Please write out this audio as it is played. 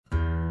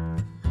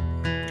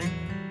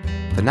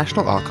the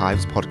National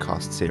Archives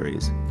podcast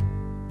series,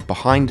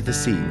 Behind the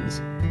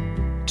Scenes,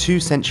 2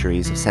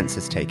 Centuries of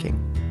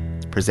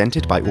Census-Taking,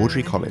 presented by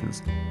Audrey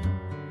Collins.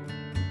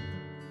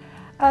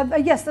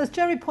 Yes, as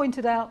Jerry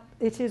pointed out,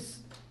 it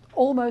is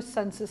almost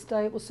Census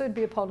Day. It will soon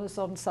be upon us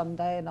on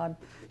Sunday, and I'm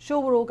sure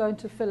we're all going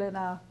to fill in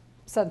our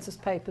census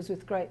papers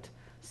with great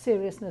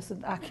seriousness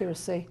and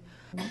accuracy.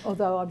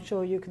 Although I'm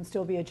sure you can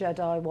still be a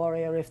Jedi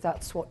warrior if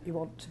that's what you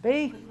want to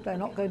be. They're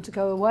not going to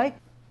go away.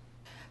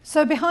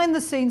 So Behind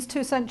the Scenes,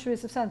 2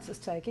 Centuries of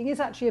Census-Taking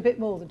is actually a bit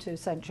more than 2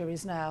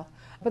 centuries now.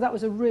 But that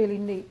was a really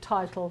neat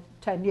title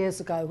 10 years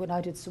ago when I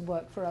did some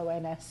work for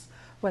ONS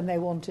when they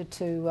wanted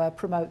to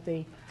promote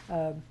the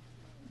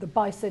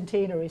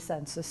bicentenary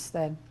census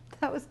then.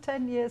 That was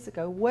 10 years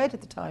ago. Where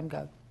did the time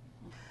go?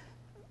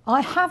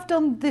 I have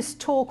done this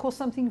talk or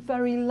something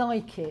very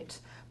like it,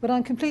 but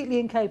I'm completely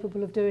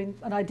incapable of doing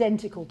an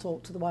identical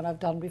talk to the one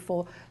I've done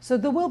before. So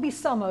there will be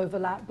some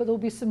overlap, but there'll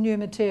be some new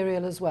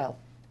material as well.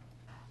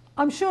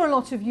 I'm sure a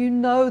lot of you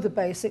know the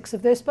basics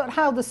of this, but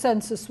how the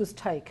census was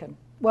taken.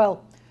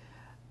 Well,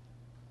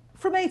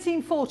 from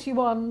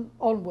 1841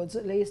 onwards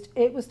at least,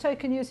 it was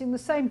taken using the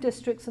same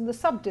districts and the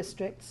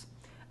sub-districts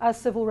as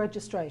civil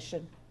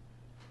registration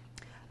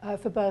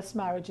for births,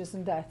 marriages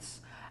and deaths.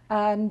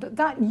 And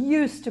that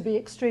used to be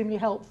extremely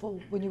helpful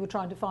when you were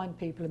trying to find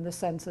people in the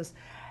census.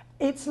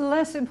 It's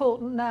less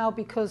important now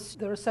because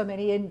there are so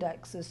many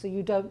indexes, so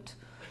you don't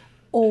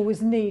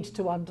always need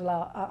to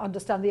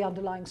understand the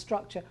underlying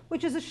structure,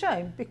 which is a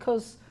shame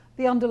because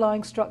the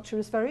underlying structure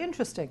is very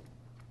interesting.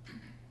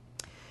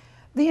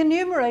 The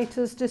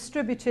enumerators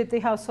distributed the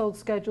household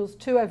schedules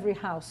to every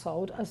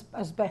household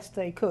as best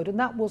they could, and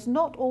that was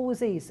not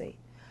always easy.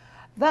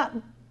 That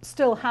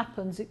still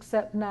happens,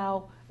 except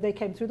now they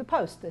came through the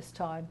post this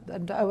time,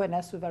 and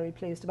ONS were very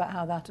pleased about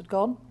how that had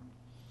gone.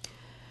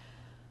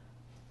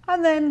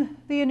 And then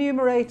the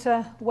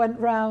enumerator went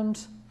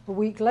round a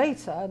week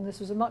later, and this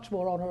was a much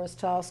more onerous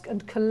task,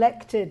 and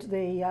collected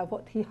the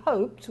what he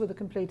hoped were the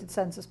completed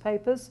census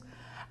papers,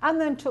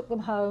 and then took them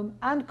home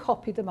and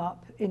copied them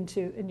up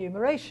into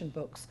enumeration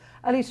books,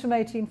 at least from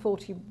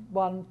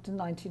 1841 to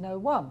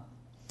 1901,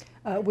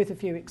 with a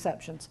few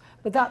exceptions.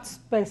 But that's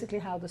basically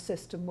how the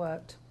system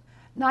worked.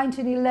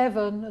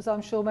 1911, as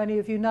I'm sure many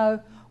of you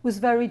know, was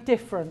very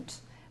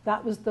different.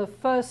 That was the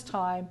first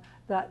time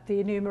that the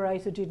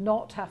enumerator did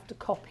not have to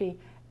copy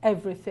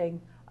everything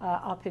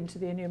up into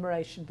the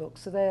enumeration book.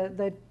 So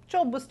their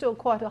job was still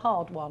quite a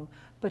hard one,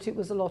 but it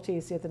was a lot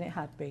easier than it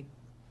had been.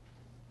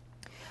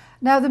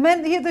 Now the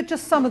men, here are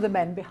just some of the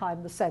men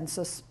behind the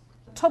census.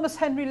 Thomas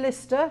Henry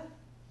Lister,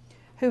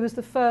 who was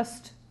the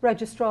first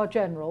Registrar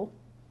General,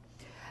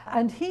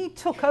 and he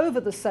took over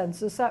the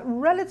census at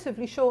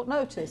relatively short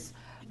notice.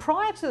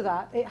 Prior to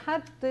that, it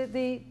had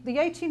the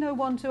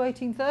 1801 to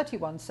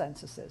 1831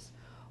 censuses,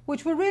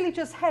 which were really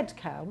just head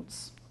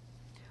counts,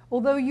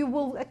 although you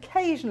will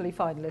occasionally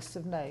find lists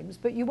of names,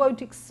 but you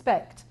won't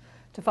expect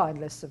to find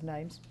lists of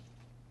names.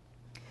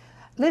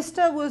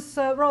 Lister was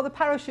rather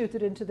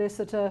parachuted into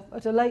this at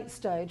a late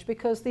stage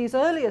because these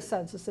earlier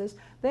censuses,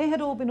 they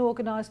had all been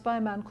organised by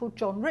a man called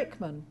John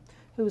Rickman,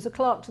 who was a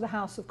clerk to the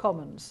House of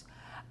Commons.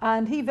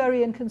 And he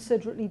very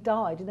inconsiderately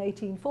died in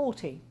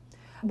 1840,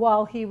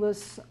 while he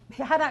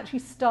had actually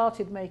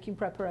started making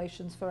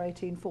preparations for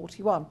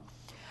 1841.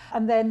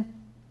 And then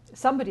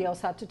somebody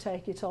else had to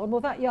take it on.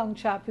 Well, that young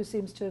chap who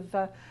seems to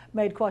have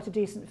made quite a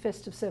decent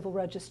fist of civil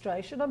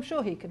registration, I'm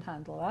sure he can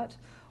handle that,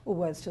 or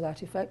words to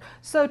that effect.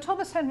 So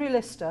Thomas Henry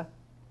Lister,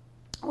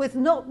 with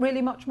not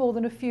really much more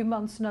than a few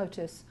months'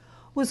 notice,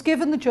 was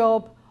given the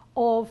job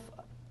of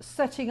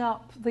setting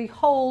up the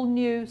whole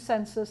new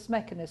census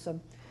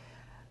mechanism.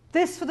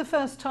 This, for the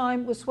first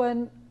time, was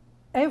when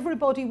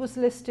everybody was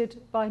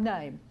listed by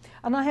name.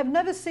 And I have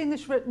never seen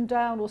this written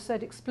down or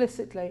said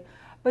explicitly,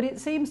 but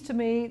it seems to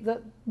me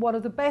that one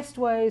of the best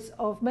ways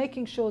of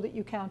making sure that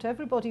you count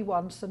everybody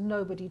once and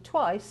nobody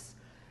twice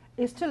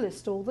is to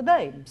list all the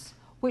names,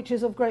 which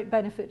is of great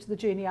benefit to the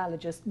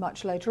genealogist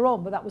much later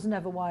on, but that was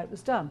never why it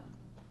was done.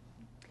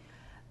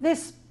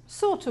 This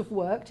sort of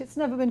worked. It's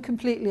never been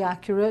completely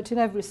accurate. In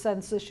every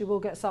census you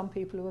will get some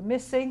people who are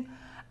missing,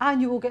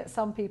 and you will get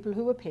some people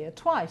who appear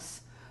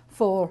twice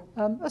for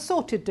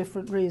assorted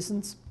different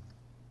reasons.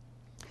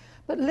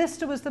 But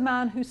Lister was the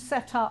man who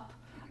set up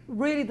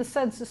really the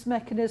census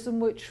mechanism,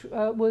 which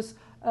was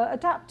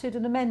adapted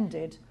and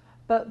amended.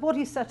 But what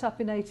he set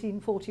up in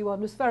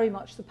 1841 was very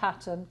much the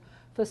pattern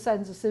for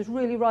censuses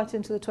really right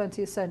into the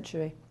 20th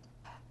century.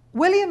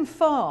 William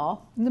Farr,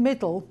 in the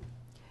middle,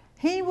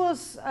 he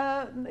was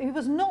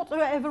not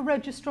ever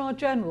Registrar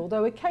General,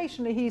 though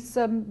occasionally he's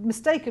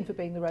mistaken for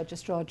being the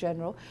Registrar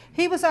General.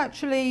 He was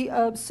actually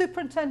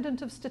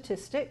Superintendent of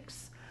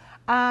Statistics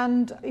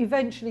and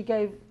eventually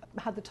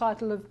had the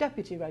title of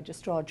Deputy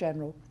Registrar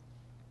General.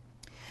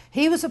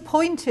 He was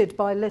appointed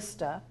by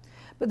Lister,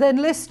 but then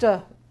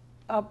Lister,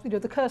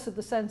 the curse of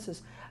the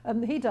census,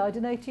 he died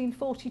in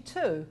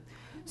 1842.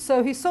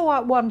 So he saw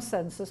out one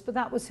census, but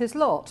that was his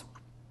lot.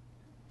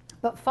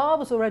 But Farr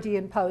was already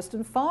in post,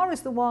 and Farr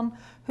is the one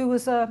who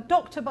was a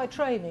doctor by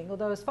training,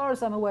 although as far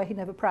as I'm aware he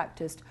never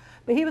practiced.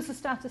 But he was a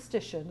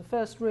statistician, the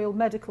first real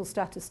medical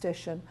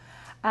statistician,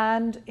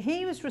 and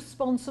he was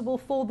responsible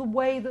for the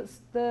way that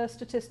the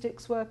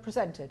statistics were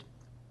presented.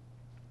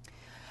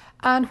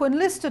 And when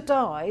Lister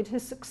died,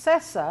 his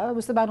successor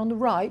was the man on the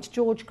right,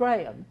 George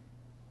Graham.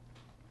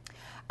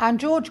 And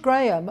George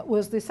Graham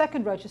was the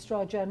second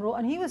Registrar General,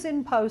 and he was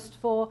in post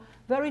for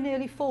very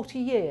nearly 40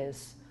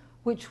 years,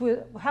 which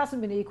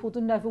hasn't been equalled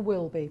and never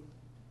will be.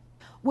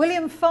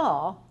 William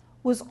Farr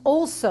was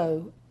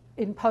also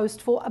in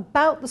post for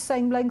about the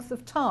same length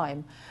of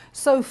time.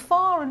 So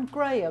Farr and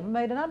Graham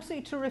made an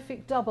absolutely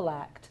terrific double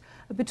act.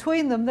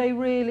 Between them, they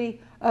really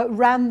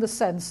ran the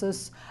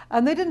census,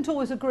 and they didn't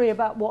always agree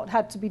about what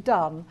had to be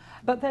done,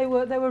 but they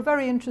were a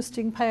very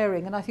interesting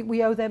pairing, and I think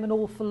we owe them an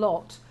awful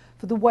lot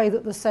for the way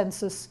that the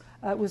census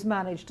was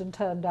managed and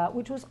turned out,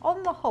 which was,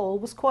 on the whole,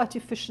 was quite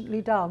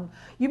efficiently done.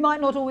 You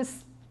might not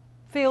always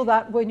feel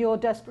that when you're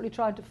desperately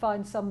trying to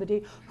find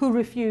somebody who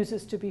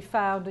refuses to be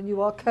found and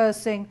you are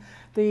cursing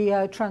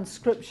the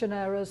transcription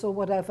errors or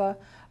whatever,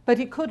 but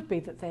it could be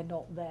that they're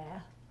not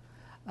there.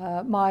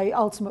 My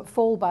ultimate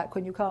fallback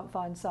when you can't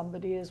find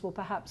somebody is, well,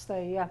 perhaps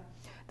they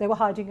were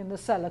hiding in the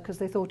cellar because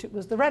they thought it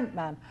was the rent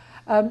man.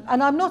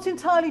 And I'm not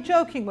entirely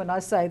joking when I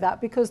say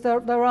that, because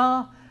there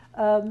are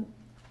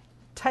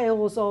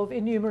tales of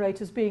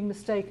enumerators being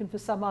mistaken for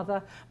some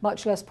other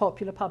much less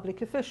popular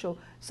public official.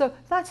 So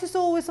that is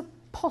always a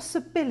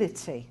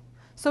possibility.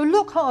 So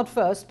look hard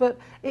first, but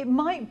it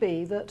might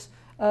be that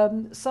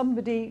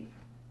somebody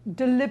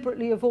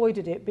deliberately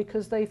avoided it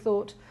because they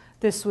thought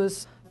this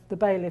was the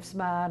bailiff's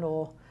man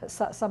or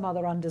some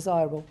other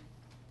undesirable.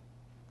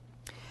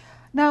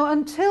 Now,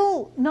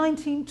 until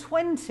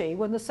 1920,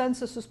 when the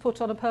census was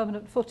put on a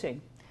permanent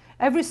footing,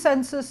 every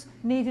census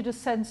needed a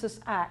Census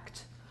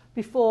Act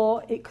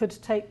before it could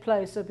take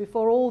place, or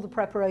before all the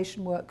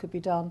preparation work could be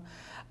done.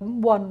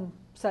 One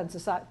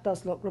Census Act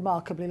does look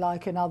remarkably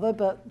like another,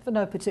 but for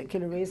no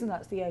particular reason.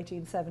 That's the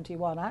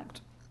 1871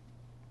 Act.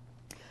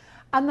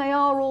 And they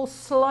are all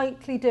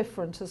slightly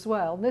different as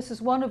well. And this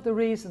is one of the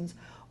reasons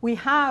we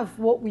have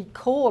what we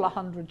call a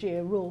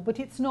 100-year rule, but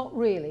it's not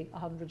really a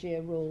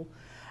 100-year rule.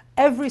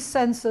 Every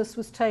census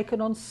was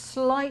taken on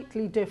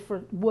slightly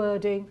different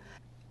wording,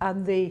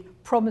 and the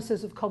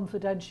promises of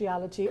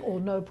confidentiality or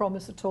no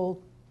promise at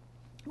all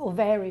will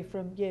vary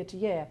from year to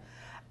year.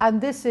 And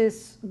this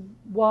is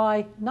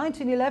why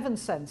 1911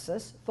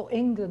 census for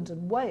England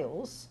and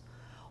Wales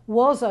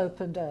was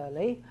opened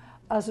early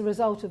as a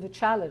result of a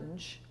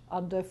challenge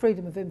under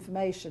freedom of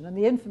information. And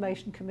the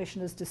Information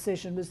Commissioner's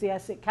decision was,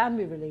 yes, it can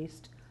be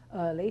released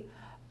early,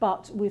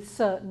 but with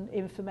certain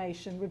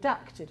information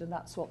redacted. And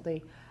that's what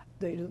the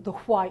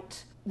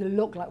white, they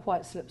look like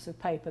white slips of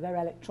paper. They're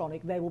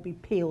electronic. They will be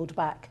peeled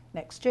back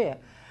next year.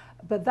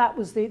 But that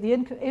was the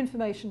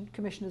Information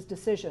Commissioner's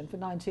decision for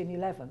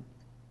 1911.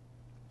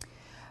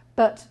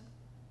 But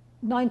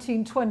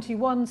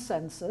 1921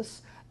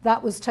 census,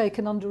 that was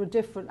taken under a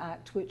different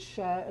act, which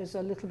is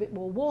a little bit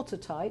more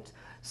watertight.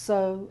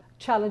 So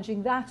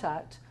challenging that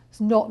act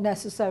is not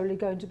necessarily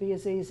going to be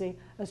as easy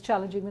as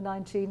challenging the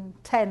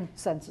 1910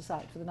 Census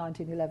Act for the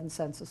 1911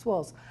 census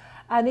was.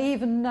 And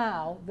even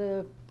now,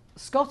 the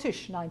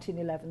Scottish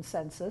 1911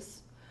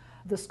 census,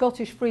 the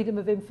Scottish Freedom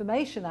of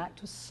Information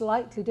Act was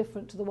slightly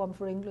different to the one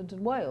for England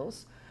and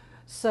Wales.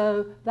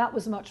 So that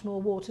was much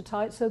more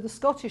watertight. So the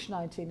Scottish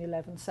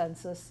 1911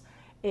 census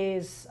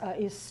is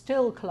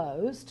still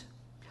closed,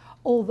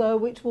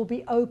 although it will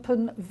be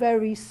open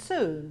very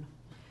soon.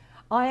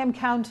 I am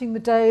counting the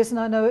days, and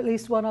I know at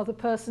least one other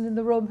person in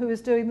the room who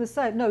is doing the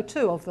same. No,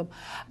 two of them.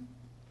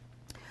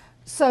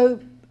 So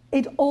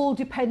it all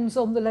depends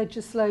on the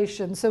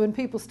legislation. So when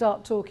people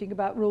start talking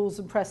about rules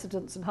and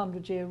precedents and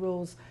 100-year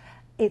rules,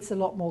 it's a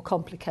lot more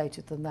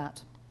complicated than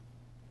that.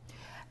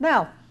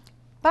 Now,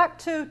 back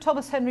to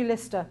Thomas Henry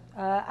Lister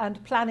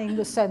and planning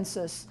the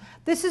census.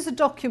 This is a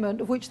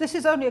document of which, this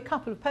is only a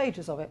couple of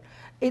pages of it.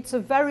 It's a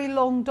very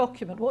long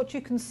document. What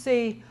you can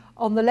see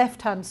on the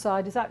left-hand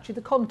side is actually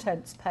the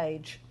contents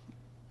page.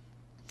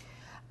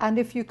 And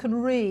if you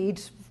can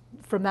read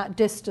from that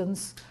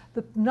distance,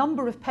 the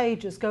number of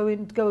pages go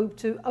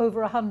to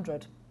over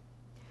 100.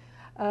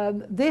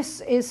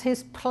 This is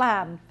his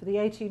plan for the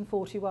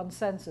 1841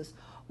 census,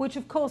 which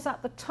of course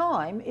at the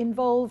time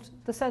involved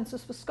the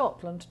census for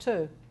Scotland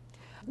too.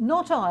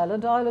 Not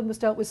Ireland. Ireland was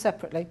dealt with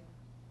separately.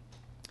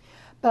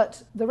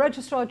 But the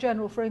Registrar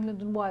General for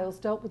England and Wales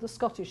dealt with the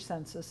Scottish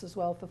census as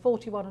well for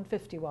 41 and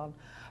 51,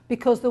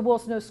 because there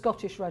was no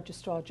Scottish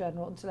Registrar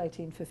General until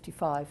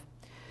 1855.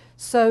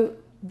 So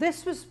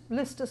this was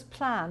Lister's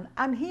plan,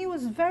 and he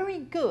was very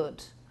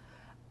good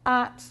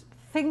at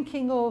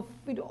thinking of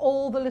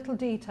all the little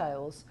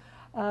details.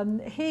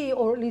 He,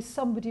 or at least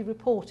somebody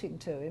reporting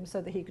to him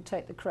so that he could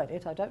take the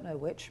credit, I don't know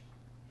which,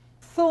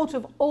 thought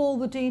of all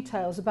the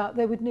details about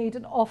they would need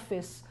an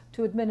office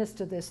to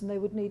administer this, and they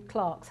would need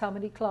clerks. How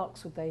many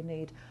clerks would they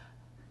need?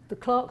 The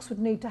clerks would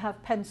need to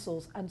have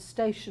pencils and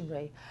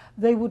stationery.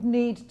 They would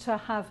need to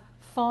have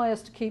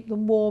fires to keep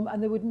them warm,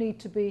 and there would need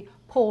to be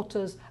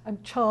porters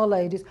and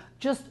charladies,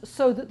 just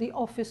so that the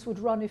office would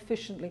run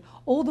efficiently.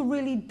 All the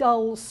really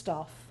dull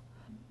stuff,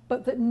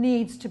 but that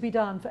needs to be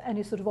done for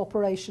any sort of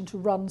operation to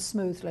run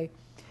smoothly.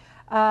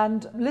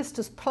 And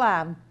Lister's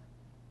plan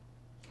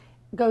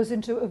goes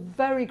into a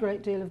very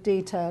great deal of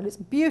detail. It's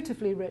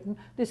beautifully written.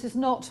 This is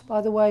not,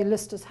 by the way,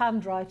 Lister's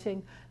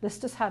handwriting.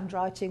 Lister's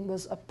handwriting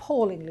was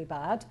appallingly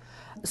bad.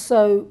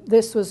 So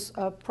this was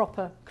a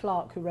proper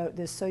clerk who wrote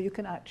this, so you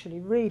can actually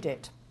read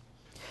it.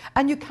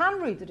 And you can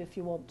read it if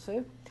you want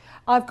to.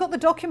 I've got the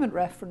document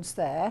reference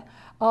there,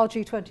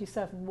 RG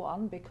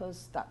 27.1,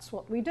 because that's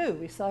what we do.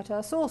 We cite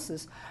our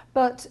sources.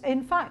 But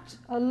in fact,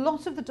 a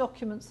lot of the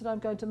documents that I'm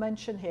going to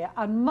mention here,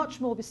 and much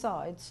more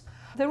besides,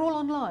 they're all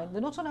online.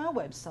 They're not on our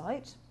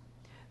website.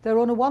 They're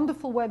on a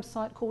wonderful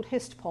website called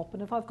HistPop,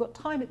 and if I've got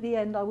time at the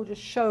end, I will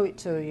just show it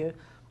to you.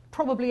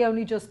 Probably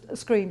only just a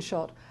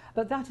screenshot,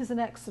 but that is an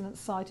excellent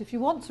site. If you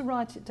want to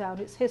write it down,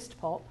 it's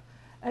HistPop,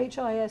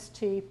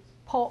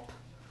 histpop.org.uk,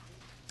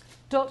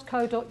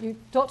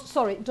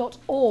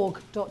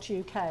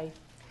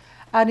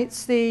 and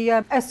it's the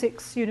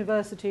Essex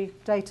University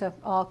Data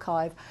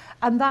Archive,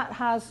 and that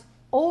has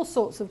all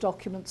sorts of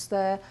documents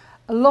there.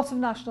 A lot of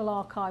National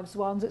Archives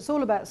ones. It's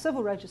all about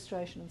civil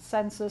registration and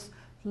census.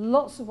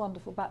 Lots of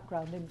wonderful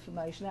background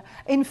information there.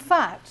 In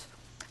fact,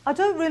 I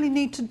don't really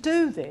need to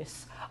do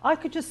this. I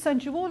could just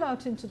send you all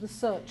out into the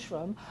search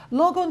room,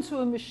 log onto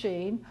a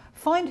machine,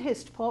 find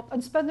HistPop,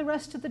 and spend the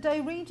rest of the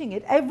day reading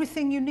it.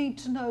 Everything you need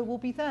to know will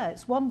be there.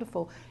 It's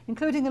wonderful,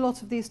 including a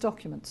lot of these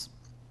documents.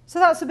 So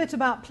that's a bit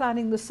about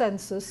planning the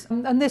census,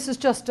 and this is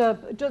just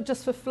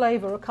for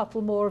flavour, a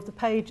couple more of the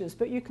pages,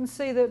 but you can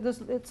see that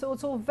it's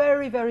all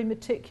very, very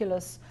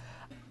meticulous.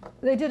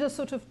 They did a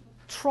sort of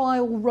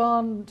trial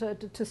run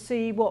to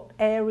see what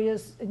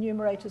areas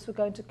enumerators were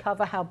going to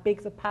cover, how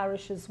big the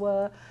parishes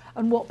were,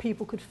 and what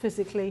people could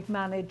physically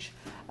manage.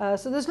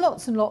 So there's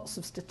lots and lots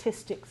of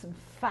statistics and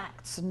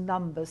facts and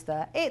numbers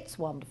there. It's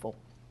wonderful.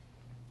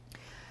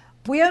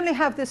 We only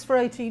have this for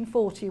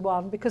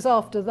 1841 because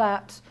after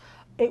that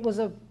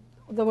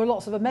there were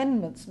lots of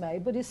amendments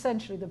made, but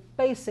essentially the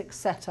basic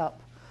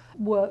setup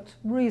worked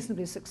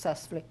reasonably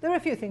successfully. There were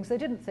a few things they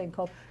didn't think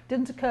of.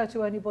 Didn't occur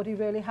to anybody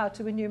really how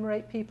to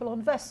enumerate people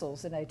on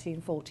vessels in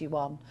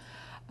 1841,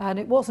 and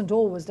it wasn't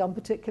always done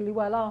particularly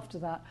well after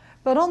that.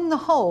 But on the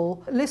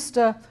whole,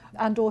 Lister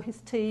and/or his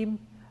team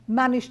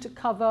managed to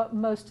cover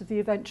most of the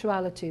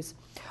eventualities.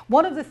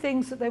 One of the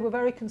things that they were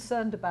very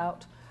concerned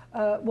about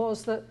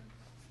was that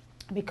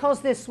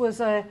because this was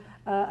a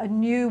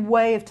new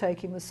way of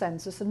taking the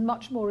census and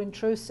much more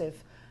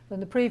intrusive than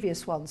the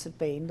previous ones had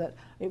been, that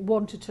it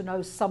wanted to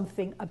know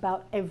something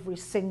about every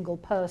single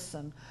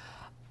person.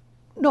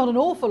 Not an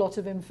awful lot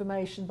of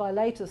information by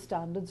later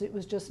standards. It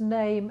was just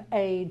name,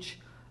 age,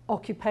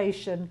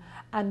 occupation,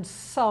 and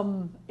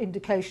some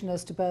indication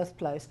as to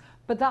birthplace.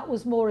 But that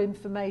was more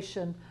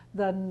information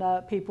than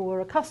people were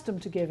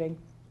accustomed to giving.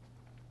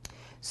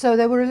 So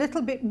they were a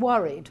little bit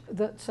worried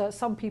that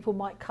some people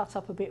might cut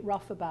up a bit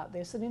rough about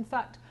this, and in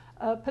fact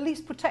police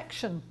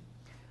protection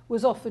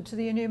was offered to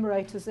the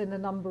enumerators in a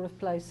number of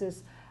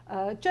places,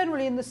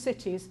 generally in the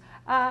cities,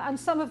 and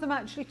some of them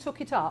actually took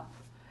it up,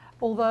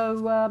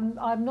 although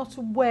I'm not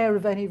aware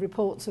of any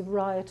reports of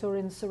riot or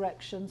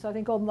insurrections. I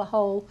think on the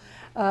whole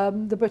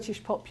the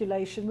British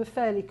population were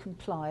fairly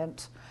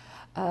compliant.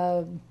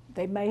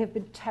 They may have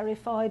been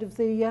terrified of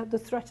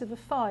the threat of a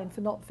fine for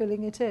not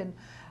filling it in.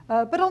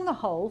 But on the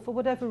whole, for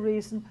whatever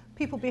reason,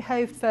 people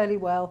behaved fairly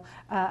well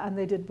and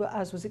they did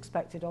as was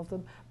expected of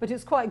them. But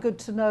it's quite good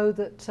to know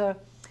that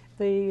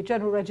the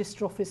General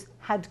Register Office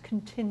had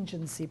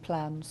contingency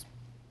plans.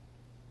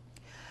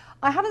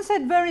 I haven't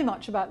said very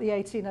much about the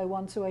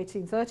 1801 to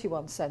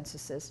 1831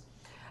 censuses,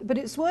 but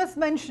it's worth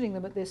mentioning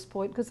them at this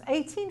point because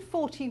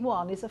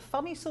 1841 is a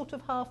funny sort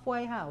of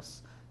halfway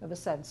house of a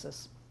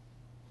census.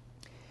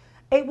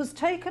 It was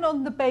taken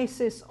on the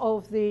basis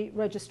of the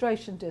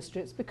registration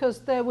districts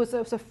because there was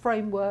a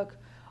framework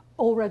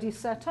already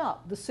set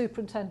up. The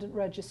superintendent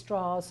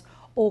registrars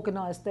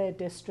organised their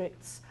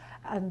districts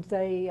and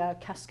they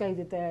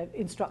cascaded their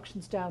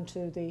instructions down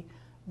to the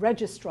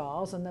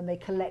registrars, and then they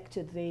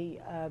collected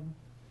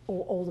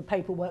all the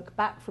paperwork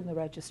back from the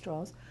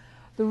registrars.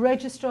 The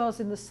registrars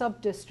in the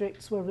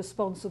sub-districts were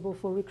responsible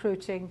for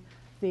recruiting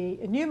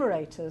the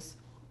enumerators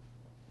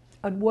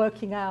and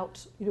working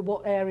out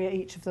what area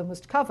each of them was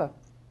to cover.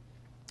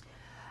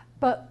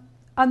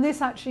 And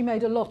this actually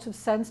made a lot of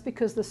sense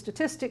because the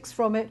statistics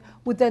from it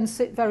would then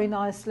sit very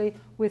nicely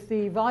with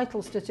the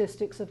vital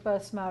statistics of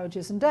births,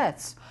 marriages and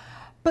deaths.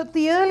 But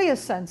the earlier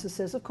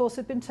censuses, of course,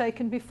 had been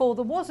taken before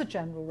there was a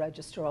General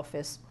Register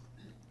Office,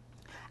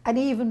 and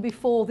even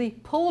before the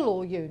poor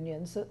law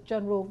unions that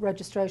general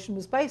registration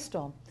was based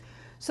on.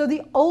 So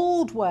the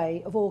old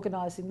way of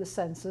organising the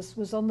census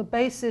was on the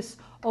basis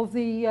of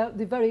the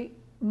very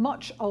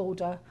much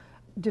older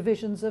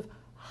divisions of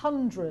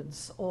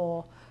hundreds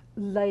or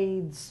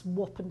lathes,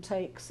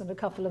 wapentakes and a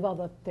couple of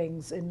other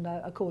things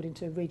according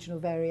to regional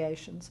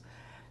variations.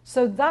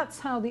 So that's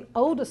how the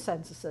older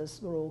censuses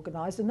were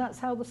organised, and that's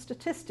how the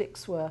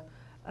statistics were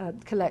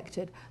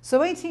collected. So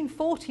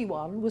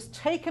 1841 was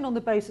taken on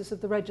the basis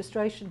of the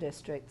registration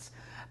districts,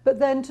 but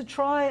then to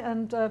try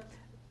and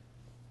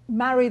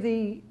marry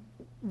the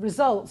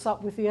results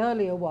up with the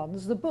earlier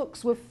ones, the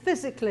books were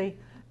physically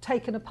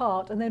taken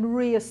apart and then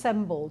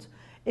reassembled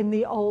in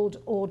the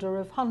old order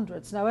of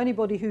hundreds. Now,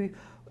 anybody who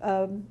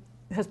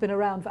has been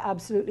around for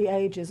absolutely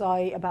ages,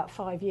 i.e. about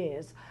 5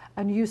 years,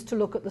 and used to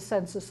look at the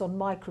census on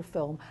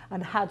microfilm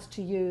and had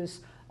to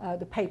use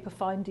the paper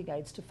finding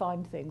aids to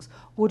find things,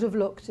 would have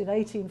looked in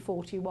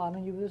 1841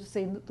 and you would have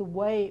seen that the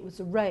way it was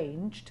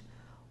arranged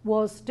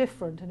was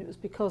different, and it was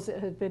because it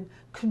had been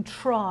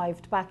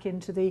contrived back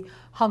into the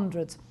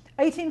hundreds.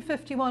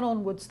 1851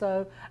 onwards,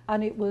 though,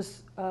 and it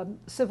was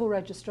civil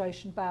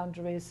registration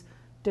boundaries,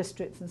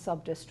 districts and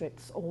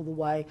sub-districts all the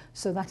way,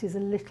 so that is a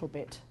little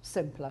bit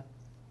simpler.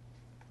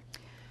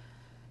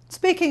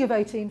 Speaking of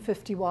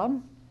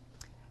 1851,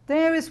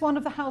 there is one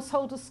of the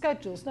householders'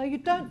 schedules. Now, you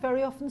don't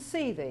very often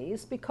see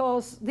these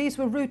because these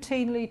were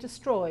routinely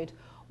destroyed.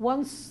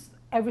 Once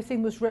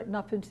everything was written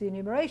up into the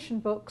enumeration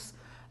books,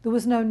 there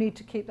was no need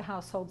to keep the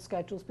household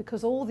schedules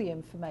because all the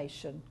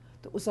information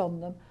that was on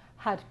them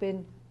had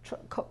been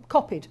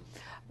copied.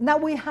 Now,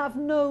 we have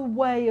no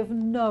way of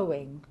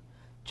knowing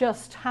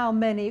just how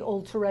many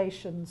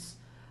alterations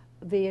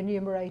the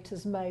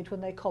enumerators made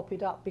when they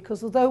copied up,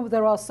 because although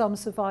there are some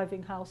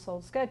surviving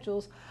household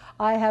schedules,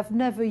 I have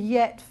never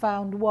yet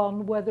found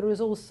one where there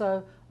is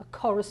also a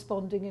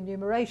corresponding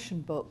enumeration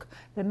book.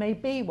 There may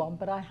be one,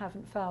 but I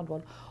haven't found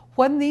one.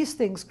 When these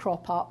things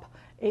crop up,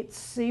 it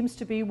seems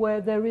to be where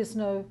there is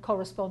no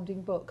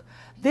corresponding book.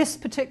 This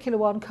particular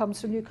one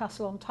comes from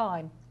Newcastle on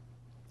Tyne,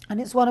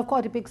 and it's one of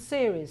quite a big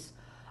series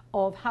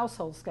of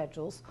household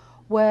schedules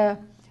where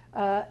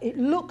it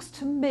looks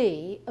to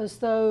me as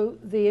though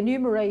the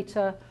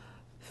enumerator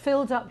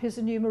filled up his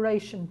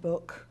enumeration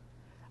book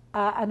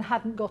and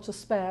hadn't got a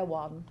spare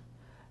one.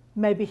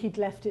 Maybe he'd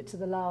left it to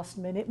the last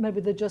minute.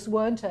 Maybe there just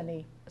weren't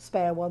any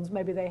spare ones.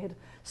 Maybe they had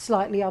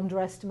slightly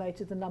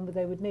underestimated the number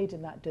they would need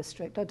in that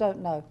district. I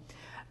don't know.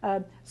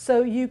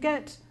 So you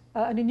get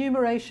an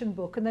enumeration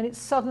book, and then it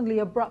suddenly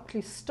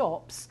abruptly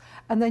stops,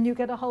 and then you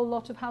get a whole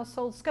lot of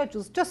household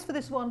schedules just for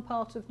this one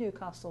part of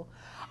Newcastle.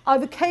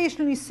 I've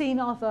occasionally seen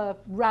other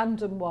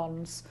random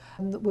ones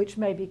which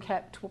may be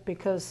kept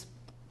because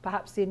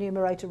perhaps the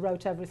enumerator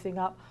wrote everything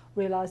up,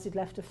 realised he'd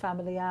left a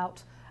family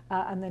out,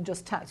 and then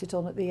just tacked it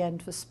on at the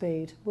end for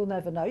speed. We'll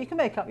never know. You can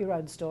make up your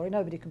own story.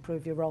 Nobody can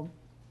prove you're wrong.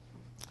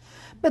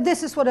 But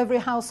this is what every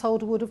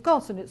householder would have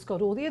got, and it's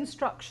got all the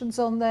instructions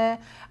on there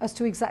as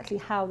to exactly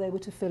how they were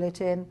to fill it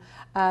in,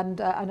 and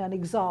an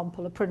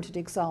example, a printed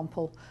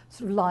example,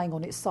 sort of lying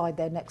on its side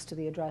there next to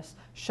the address,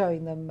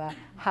 showing them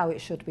how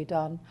it should be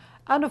done.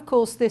 And of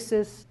course, this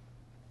is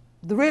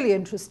the really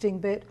interesting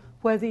bit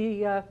where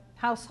the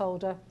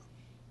householder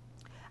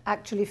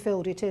actually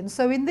filled it in.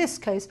 So in this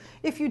case,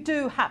 if you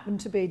do happen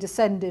to be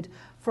descended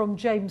from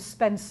James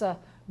Spencer,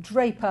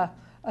 draper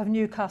of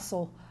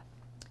Newcastle,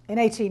 in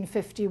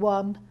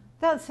 1851,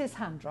 that's his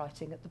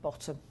handwriting at the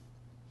bottom.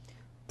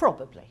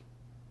 Probably.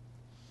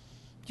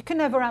 You can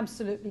never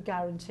absolutely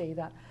guarantee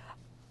that.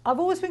 I've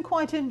always been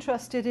quite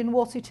interested in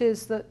what it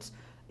is that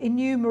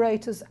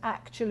enumerators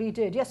actually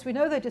did. Yes, we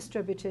know they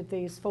distributed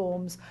these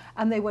forms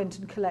and they went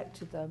and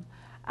collected them.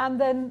 And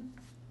then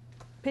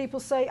people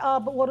say,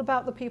 but what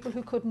about the people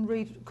who couldn't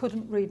read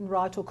and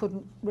write, or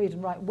couldn't read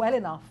and write well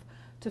enough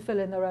to fill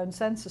in their own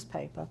census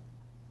paper?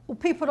 Well,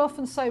 people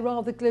often say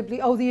rather glibly,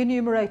 the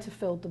enumerator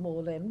filled them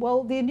all in.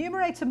 Well, the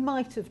enumerator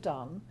might have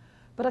done,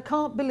 but I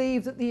can't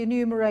believe that the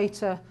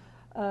enumerator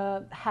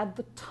had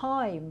the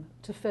time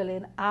to fill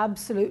in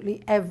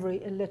absolutely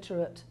every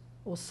illiterate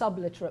or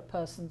subliterate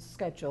person's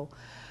schedule.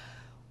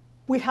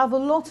 We have a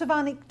lot of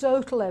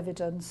anecdotal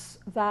evidence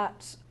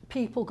that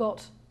people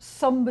got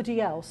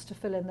somebody else to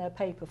fill in their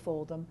paper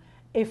for them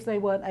if they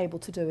weren't able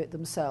to do it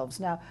themselves.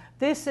 Now,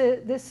 this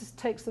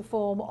takes the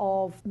form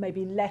of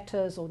maybe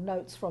letters or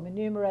notes from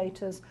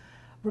enumerators,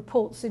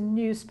 reports in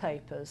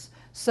newspapers.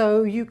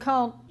 So you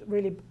can't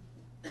really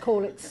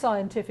call it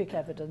scientific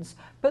evidence,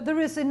 but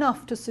there is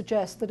enough to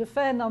suggest that a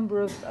fair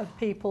number of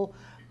people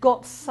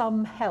got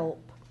some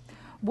help.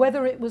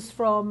 Whether it was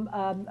from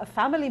a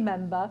family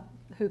member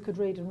who could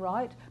read and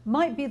write,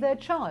 might be their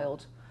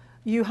child.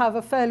 You have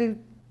a fairly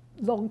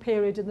long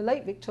period in the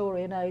late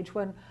Victorian age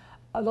when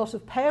a lot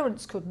of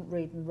parents couldn't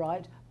read and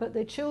write, but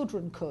their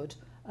children could,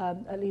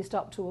 at least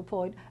up to a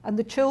point, and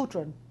the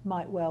children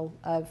might well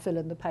fill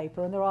in the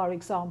paper. And there are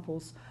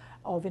examples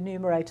of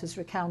enumerators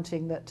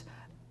recounting that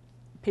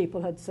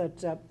people had said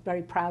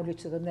very proudly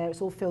to them, there,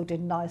 it's all filled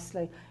in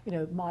nicely, you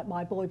know,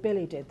 my boy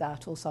Billy did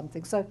that or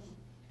something. So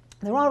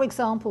there are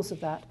examples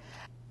of that.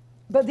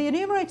 But the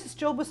enumerator's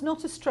job was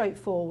not a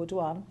straightforward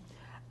one.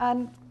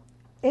 And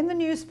in the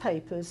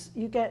newspapers,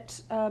 you get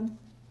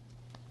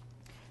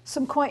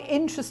some quite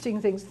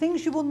interesting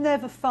things you will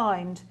never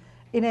find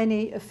in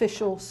any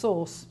official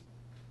source.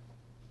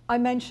 I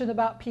mentioned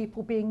about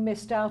people being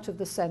missed out of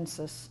the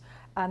census,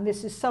 and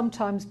this is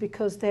sometimes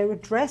because their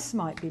address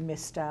might be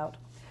missed out.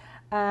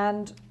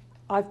 And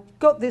I've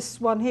got this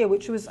one here,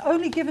 which was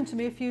only given to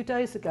me a few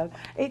days ago.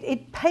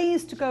 It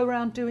pays to go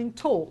around doing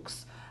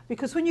talks,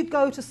 because when you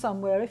go to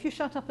somewhere, if you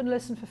shut up and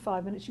listen for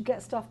 5 minutes, you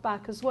get stuff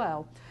back as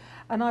well.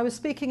 And I was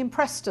speaking in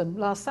Preston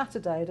last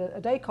Saturday at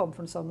a day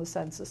conference on the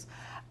census,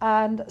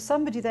 and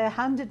somebody there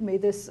handed me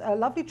this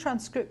lovely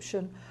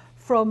transcription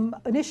from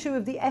an issue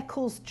of the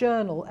Eccles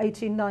Journal,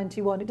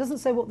 1891. It doesn't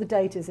say what the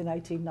date is in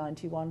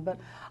 1891, but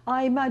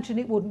I imagine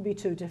it wouldn't be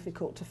too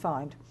difficult to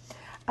find.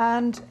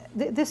 And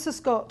this has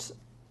got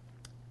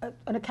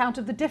an account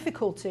of the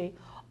difficulty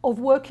of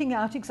working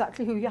out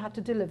exactly who you had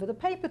to deliver the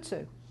paper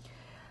to.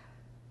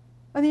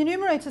 And the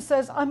enumerator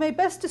says, I may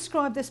best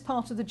describe this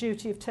part of the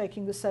duty of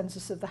taking the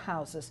census of the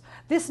houses.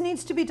 This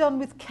needs to be done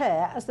with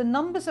care, as the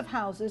numbers of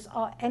houses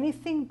are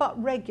anything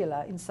but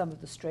regular in some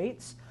of the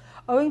streets,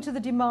 owing to the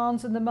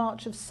demands and the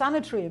march of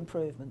sanitary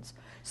improvements,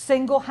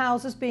 single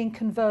houses being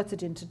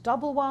converted into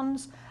double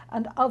ones,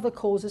 and other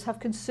causes have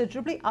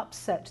considerably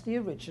upset the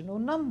original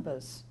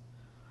numbers.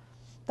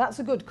 That's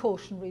a good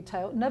cautionary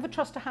tale. Never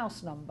trust a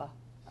house number.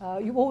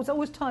 You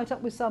always tie it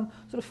up with some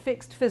sort of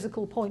fixed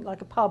physical point,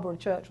 like a pub or a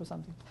church or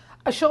something.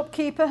 A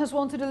shopkeeper has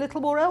wanted a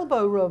little more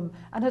elbow room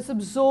and has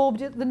absorbed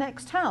the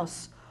next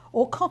house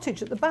or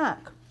cottage at the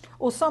back.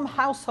 Or some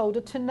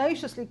householder,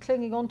 tenaciously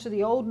clinging on to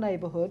the old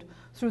neighbourhood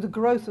through the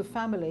growth of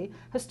family,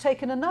 has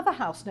taken another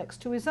house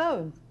next to his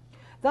own.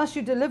 Thus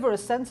you deliver a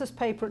census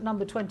paper at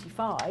number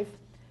 25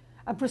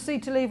 and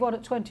proceed to leave one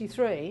at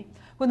 23,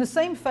 when the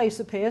same face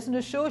appears and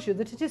assures you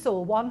that it is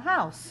all one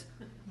house.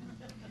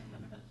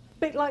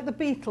 Bit like the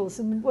Beatles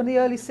in one of the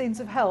early scenes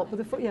of Help.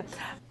 With the yeah.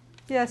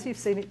 Yes, you've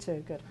seen it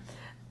too, good.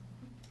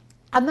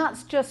 And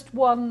that's just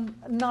one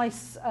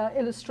nice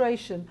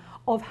illustration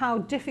of how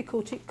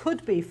difficult it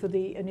could be for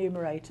the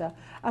enumerator.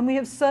 And we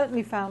have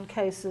certainly found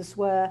cases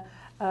where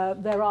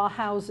there are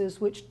houses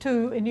which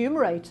two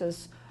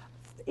enumerators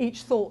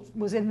each thought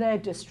was in their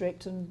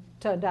district and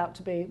turned out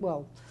to be,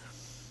 well,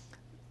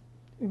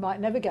 we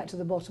might never get to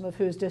the bottom of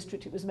whose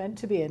district it was meant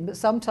to be in, but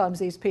sometimes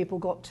these people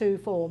got two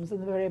forms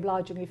and very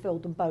obligingly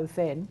filled them both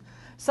in,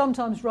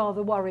 sometimes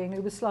rather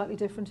worryingly with slightly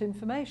different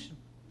information.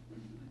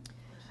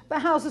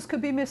 But houses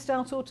could be missed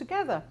out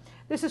altogether.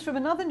 This is from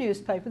another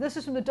newspaper. This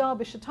is from the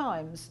Derbyshire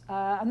Times,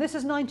 and this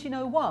is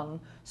 1901,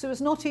 so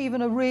it's not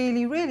even a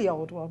really, really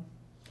old one.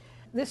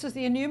 This is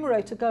the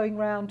enumerator going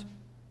round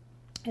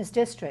his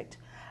district,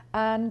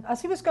 and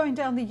as he was going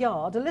down the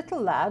yard, a little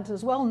lad,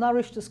 as well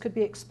nourished as could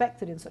be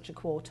expected in such a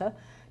quarter,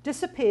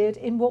 disappeared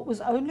in what was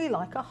only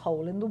like a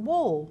hole in the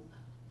wall.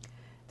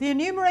 The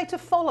enumerator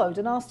followed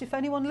and asked if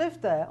anyone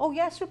lived there. "Oh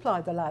yes,"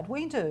 replied the lad,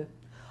 "we do."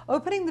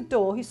 Opening the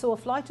door, he saw a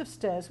flight of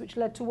stairs which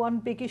led to one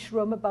biggish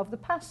room above the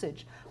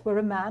passage, where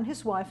a man,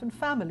 his wife and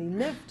family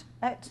lived,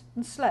 ate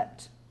and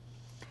slept.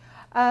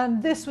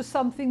 And this was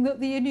something that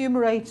the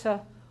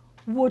enumerator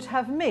would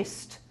have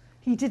missed.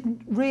 He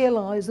didn't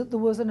realise that there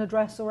was an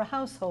address or a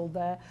household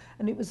there,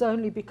 and it was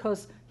only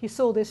because he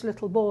saw this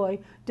little boy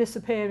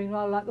disappearing,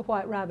 rather like the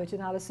White Rabbit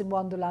in Alice in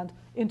Wonderland,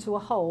 into a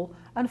hole,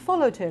 and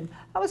followed him.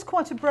 That was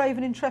quite a brave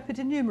and intrepid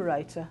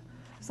enumerator,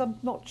 so I'm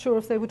not sure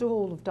if they would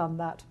all have done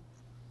that.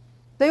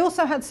 They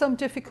also had some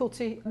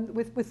difficulty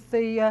with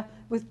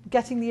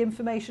getting the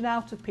information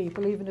out of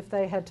people, even if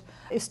they had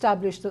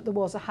established that there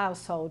was a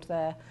household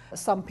there.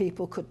 Some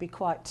people could be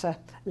quite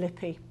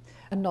lippy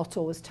and not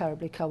always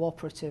terribly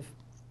cooperative.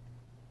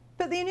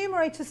 But the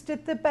enumerators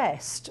did their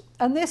best,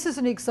 and this is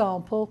an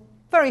example,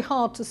 very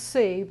hard to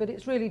see, but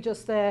it's really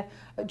just there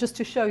just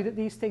to show that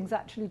these things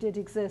actually did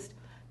exist.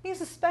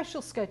 These are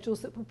special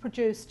schedules that were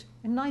produced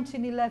in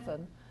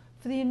 1911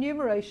 for the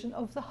enumeration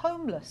of the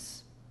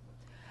homeless.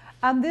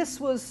 And this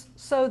was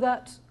so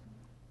that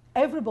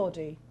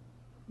everybody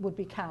would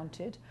be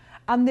counted,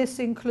 and this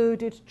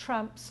included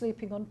tramps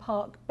sleeping on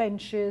park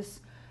benches,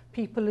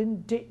 people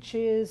in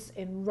ditches,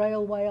 in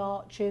railway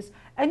arches,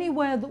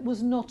 anywhere that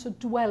was not a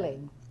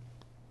dwelling.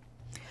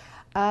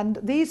 And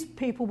these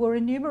people were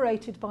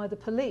enumerated by the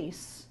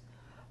police,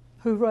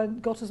 who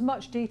got as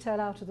much detail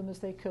out of them as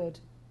they could,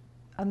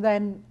 and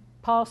then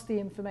passed the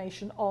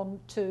information on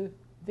to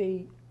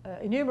the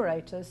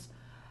enumerators.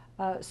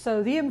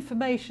 So the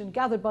information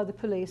gathered by the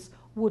police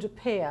would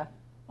appear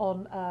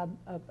on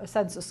a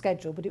census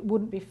schedule, but it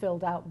wouldn't be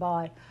filled out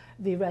by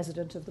the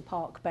resident of the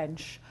park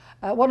bench.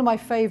 One of my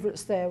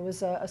favourites there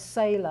was a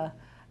sailor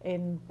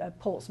in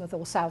Portsmouth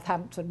or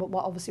Southampton, but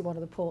obviously one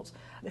of the ports,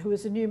 who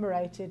was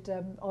enumerated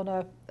on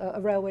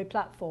a railway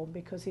platform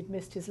because he'd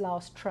missed his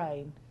last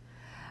train.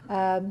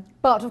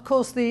 But of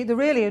course the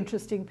really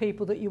interesting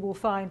people that you will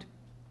find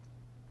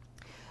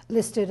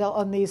listed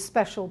on these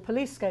special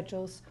police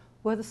schedules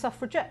were the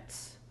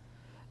suffragettes.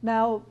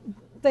 Now,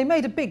 they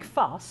made a big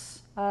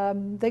fuss.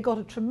 They got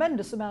a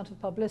tremendous amount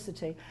of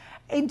publicity.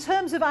 In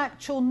terms of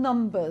actual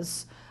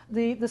numbers,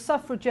 the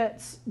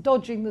suffragettes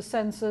dodging the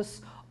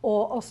census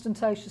or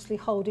ostentatiously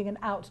holding an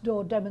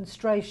outdoor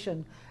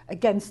demonstration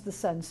against the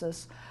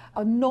census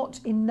are not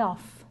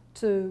enough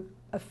to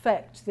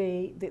affect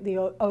the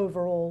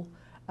overall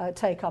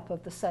take-up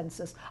of the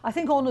census. I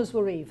think honours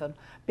were even,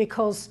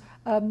 because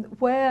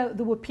where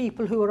there were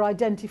people who were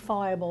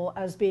identifiable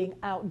as being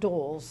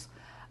outdoors,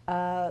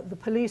 the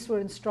police were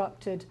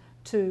instructed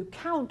to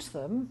count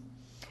them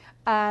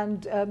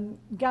and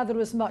gather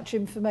as much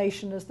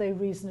information as they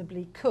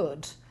reasonably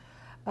could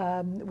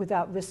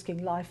without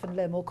risking life and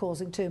limb or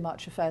causing too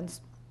much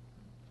offence.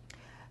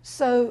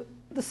 So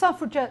the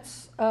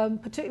suffragettes,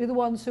 particularly the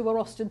ones who were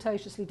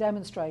ostentatiously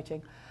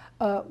demonstrating,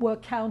 were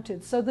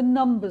counted. So the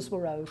numbers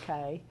were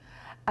okay,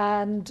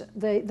 and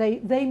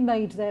they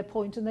made their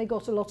point and they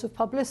got a lot of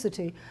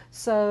publicity.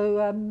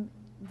 So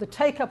the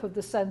take-up of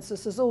the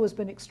census has always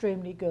been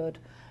extremely good.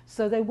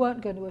 So they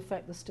weren't going to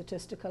affect the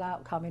statistical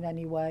outcome in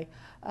any way.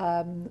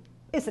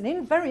 It's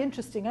a very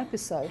interesting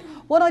episode.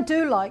 What I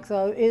do like,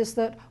 though, is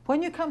that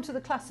when you come to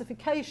the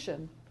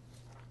classification,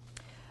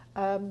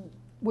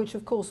 which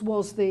of course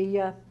was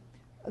the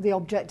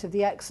object of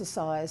the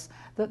exercise,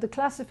 that the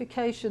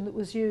classification that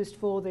was used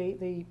for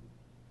the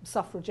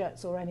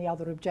suffragettes or any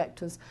other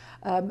objectors,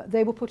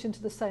 they were put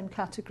into the same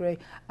category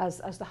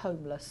as the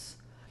homeless.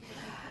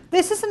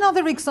 This is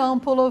another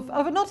example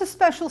of not a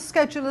special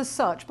schedule as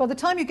such. By the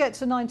time you get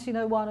to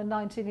 1901 and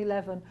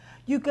 1911,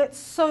 you get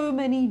so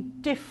many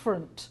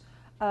different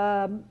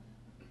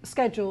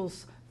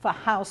schedules for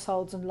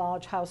households and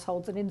large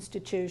households and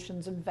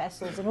institutions and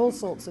vessels and all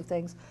sorts of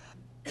things.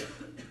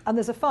 And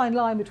there's a fine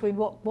line between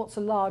what's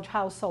a large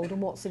household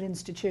and what's an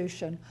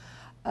institution.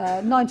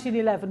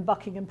 1911,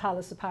 Buckingham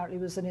Palace apparently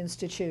was an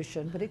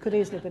institution, but it could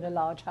easily have been a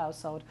large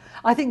household.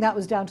 I think that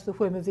was down to the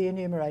whim of the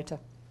enumerator.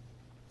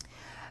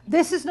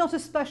 This is not a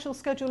special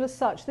schedule as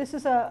such. This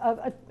is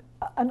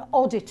an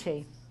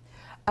oddity.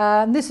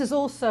 This is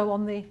also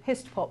on the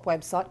HistPop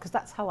website, because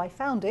that's how I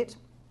found it.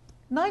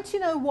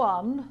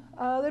 1901,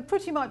 they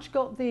pretty much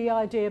got the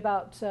idea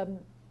about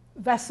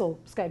vessel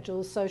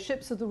schedules, so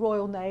ships of the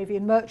Royal Navy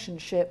and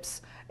merchant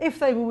ships, if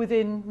they were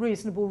within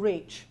reasonable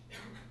reach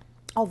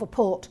of a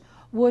port,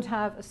 would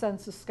have a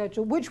census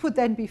schedule, which would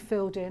then be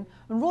filled in.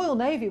 And Royal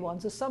Navy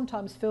ones are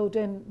sometimes filled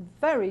in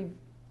very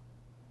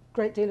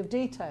great deal of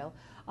detail.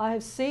 I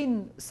have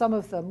seen some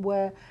of them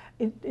where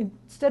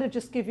instead of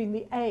just giving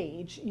the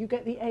age, you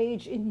get the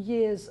age in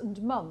years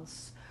and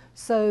months.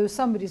 So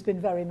somebody's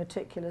been very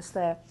meticulous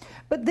there.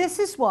 But this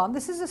is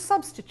a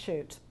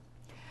substitute.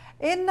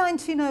 In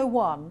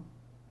 1901,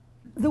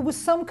 there was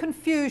some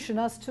confusion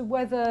as to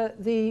whether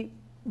the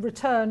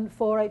return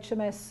for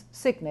HMS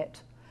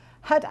Signet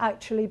had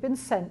actually been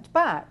sent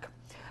back.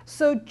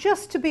 So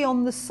just to be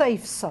on the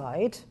safe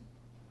side,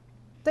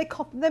 they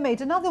made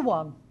another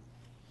one.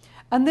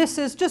 And this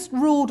is just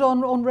ruled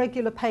on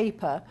regular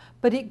paper,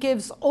 but it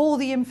gives all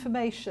the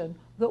information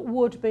that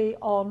would be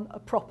on a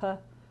proper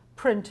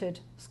printed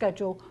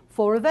schedule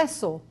for a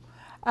vessel.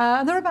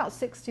 And there are about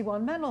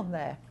 61 men on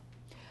there.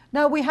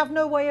 Now, we have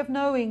no way of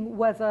knowing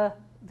whether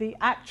the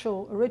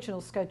actual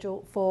original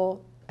schedule for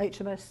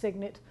HMS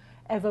Signet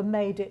ever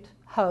made it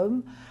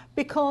home,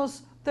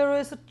 because there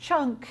is a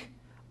chunk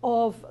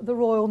of the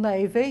Royal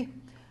Navy,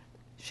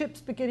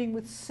 ships beginning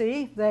with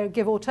C, there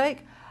give or take,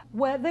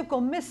 where they've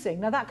gone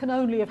missing. Now, that can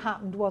only have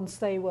happened once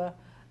they were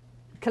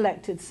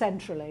collected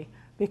centrally,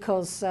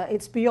 because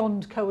it's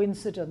beyond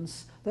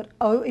coincidence that,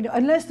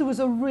 unless there was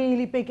a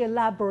really big,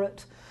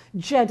 elaborate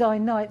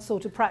Jedi Knight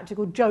sort of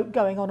practical joke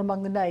going on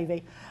among the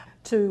Navy,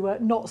 to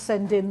not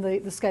send in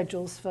the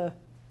schedules for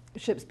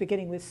ships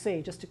beginning with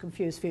C, just to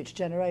confuse future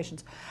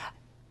generations.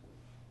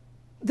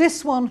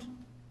 This one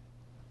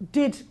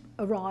did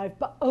arrive,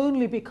 but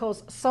only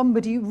because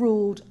somebody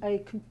ruled a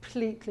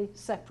completely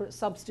separate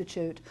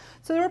substitute.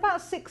 So there are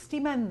about 60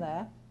 men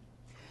there.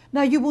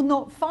 Now, you will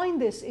not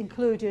find this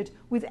included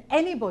with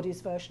anybody's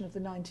version of the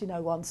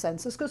 1901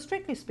 census, because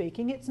strictly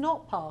speaking, it's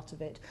not part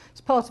of it. It's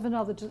part of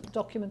another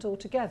document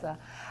altogether.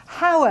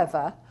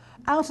 However,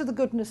 out of the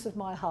goodness of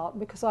my heart,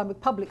 because I'm a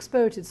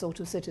public-spirited sort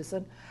of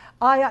citizen,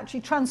 I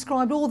actually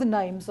transcribed all the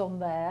names on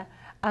there,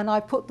 and I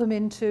put them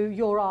into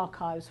Your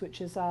Archives,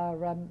 which is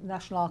our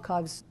National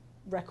Archives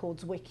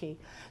Records wiki.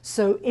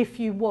 So if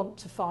you want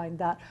to find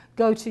that,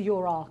 go to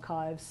Your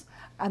Archives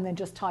and then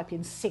just type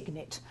in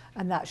Signet,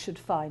 and that should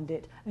find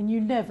it. And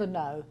you never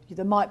know,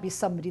 there might be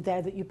somebody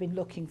there that you've been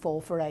looking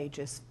for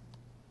ages.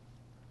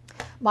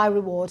 My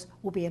reward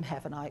will be in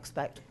heaven, I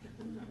expect.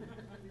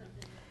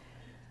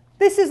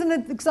 This is an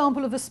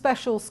example of a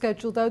special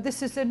schedule, though.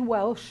 This is in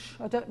Welsh.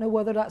 I don't know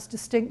whether that's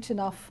distinct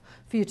enough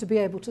for you to be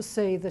able to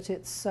see that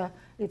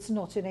it's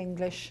not in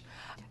English.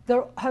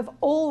 There have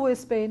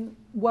always been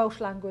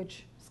Welsh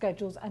language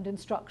schedules and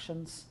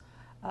instructions,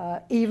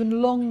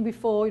 even long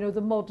before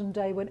the modern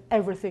day when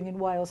everything in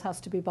Wales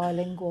has to be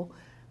bilingual.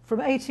 From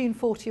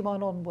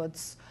 1841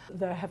 onwards,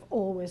 there have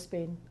always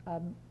been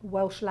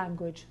Welsh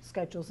language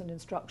schedules and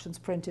instructions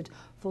printed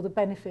for the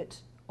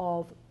benefit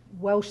of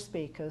Welsh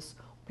speakers,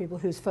 people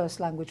whose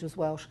first language was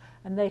Welsh,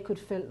 and they could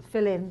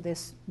fill in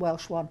this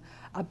Welsh one.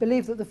 I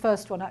believe that the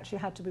first one actually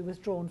had to be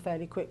withdrawn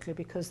fairly quickly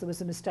because there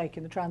was a mistake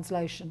in the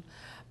translation,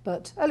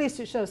 but at least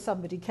it shows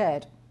somebody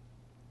cared.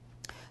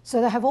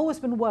 So there have always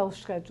been Welsh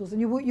schedules,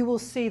 and you will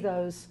see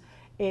those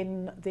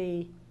in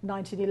the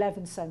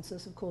 1911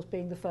 census, of course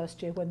being the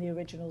first year when the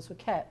originals were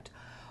kept.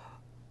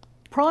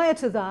 Prior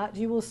to that,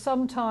 you will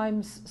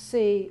sometimes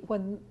see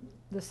when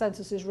the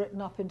census is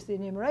written up into the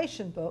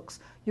enumeration books,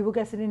 you will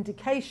get an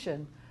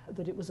indication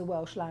that it was a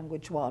Welsh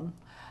language one,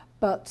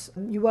 but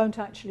you won't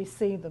actually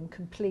see them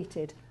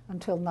completed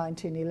until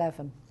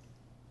 1911.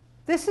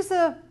 This is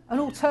an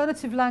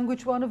alternative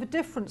language one of a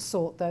different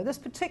sort, though. This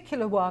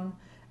particular one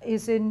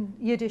is in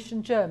Yiddish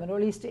and German, or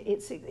at least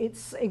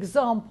it's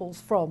examples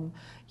from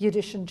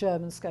Yiddish and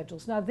German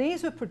schedules. Now,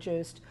 these were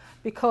produced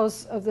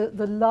because of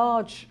the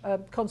large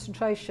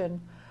concentration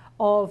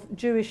of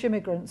Jewish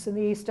immigrants in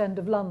the East End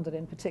of London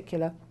in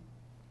particular,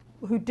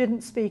 who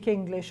didn't speak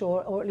English,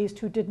 or at least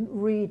who didn't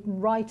read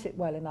and write it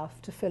well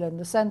enough to fill in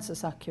the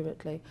census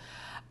accurately.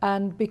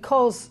 And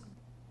because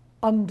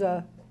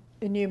under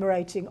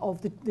enumerating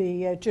of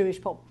the Jewish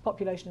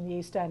population in the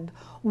East End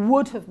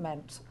would have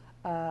meant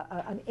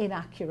an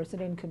inaccurate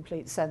and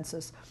incomplete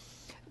census,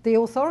 the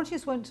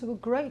authorities went to a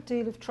great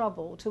deal of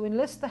trouble to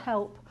enlist the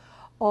help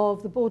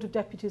of the Board of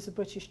Deputies of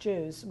British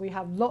Jews. We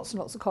have lots and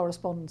lots of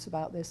correspondence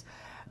about this,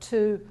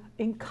 to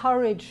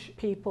encourage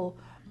people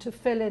to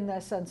fill in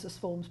their census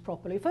forms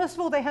properly. First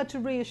of all, they had to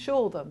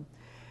reassure them,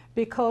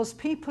 because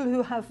people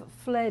who have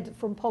fled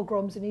from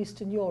pogroms in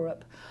Eastern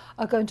Europe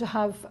are going to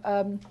have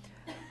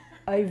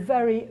a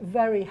very,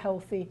 very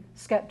healthy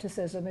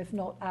scepticism, if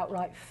not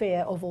outright fear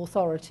of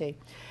authority.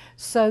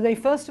 So they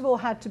first of all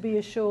had to be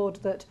assured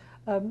that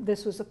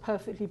this was a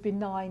perfectly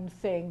benign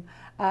thing,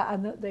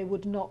 and that we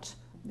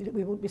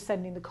wouldn't be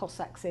sending the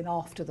Cossacks in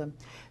after them.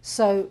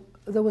 So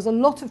there was a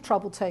lot of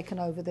trouble taken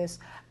over this,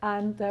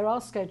 and there are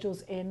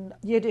schedules in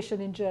Yiddish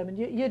and in German.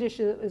 Yiddish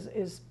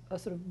is a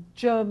sort of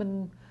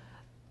German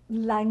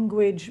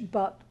language,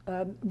 but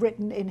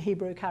written in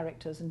Hebrew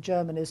characters, and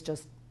German is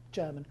just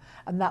German,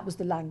 and that was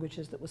the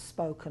languages that was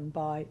spoken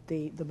by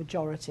the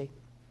majority.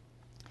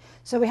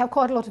 So we have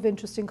quite a lot of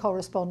interesting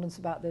correspondence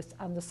about this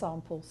and the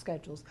sample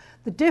schedules.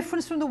 The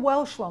difference from the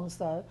Welsh ones,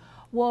 though,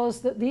 was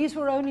that these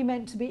were only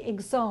meant to be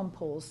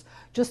examples,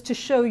 just to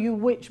show you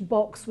which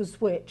box was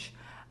which.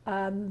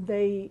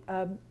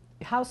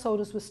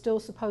 Householders were still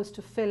supposed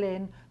to fill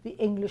in the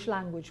English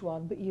language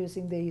one, but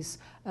using these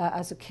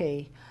as a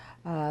key.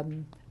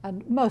 And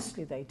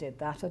mostly they did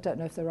that. I don't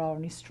know if there are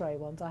any stray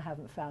ones. I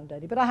haven't found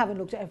any. But I haven't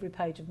looked at every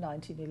page of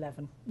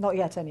 1911. Not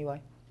yet,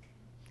 anyway.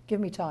 Give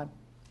me time.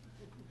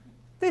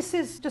 This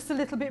is just a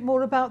little bit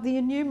more about the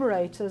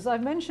enumerators.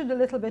 I've mentioned a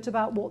little bit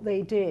about what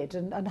they did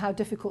and how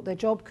difficult their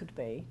job could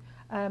be.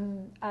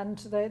 And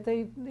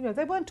they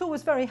weren't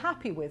always very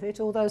happy with it,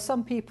 although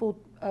some people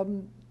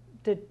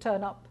did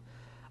turn up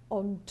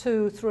on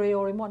 2, 3,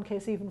 or in one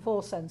case even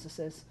 4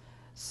 censuses.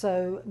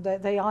 So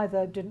they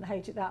either didn't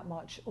hate it that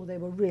much, or they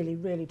were really,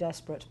 really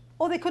desperate.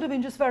 Or they could have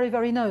been just very,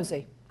 very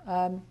nosy.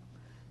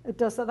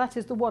 That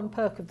is the one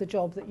perk of the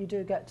job, that you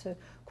do get to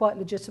quite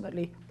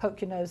legitimately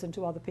poke your nose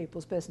into other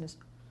people's business.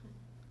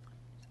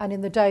 And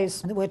in the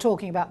days that we're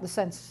talking about, the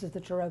censuses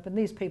that are open,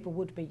 these people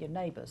would be your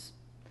neighbours.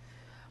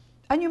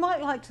 And you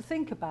might like to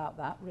think about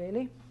that,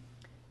 really.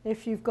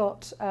 If you've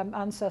got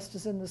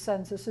ancestors in the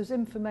census whose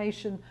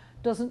information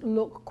doesn't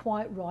look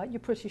quite right, you're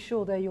pretty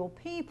sure they're your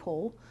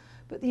people,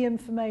 but the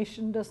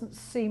information doesn't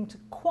seem to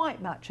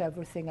quite match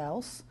everything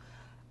else,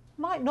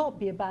 might not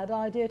be a bad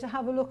idea to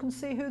have a look and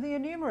see who the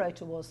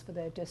enumerator was for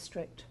their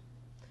district.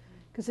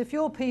 Because if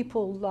your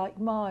people, like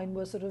mine,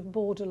 were sort of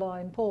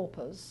borderline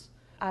paupers,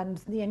 and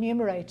the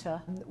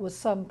enumerator was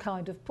some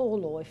kind of poor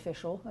law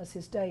official as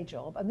his day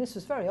job, and this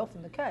was very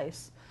often the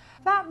case,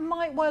 that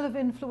might well have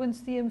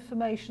influenced the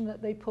information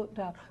that they put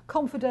down,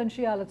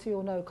 confidentiality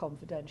or no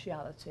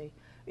confidentiality.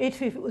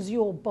 If it was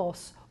your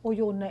boss or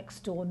your next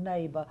door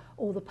neighbour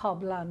or the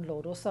pub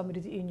landlord or somebody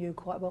that you knew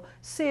quite well,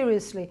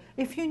 seriously,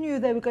 if you knew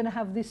they were going to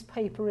have this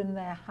paper in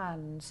their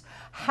hands,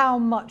 how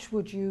much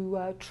would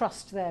you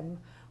trust them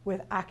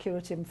with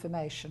accurate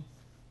information?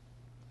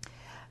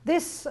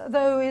 This,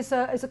 though, is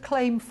a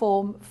claim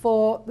form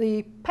for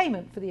the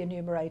payment for the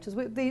enumerators.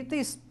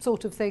 These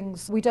sort of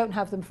things, we don't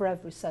have them for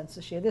every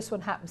census year. This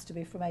one happens to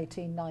be from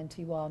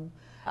 1891.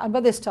 And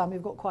by this time,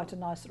 we've got quite a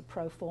nice sort of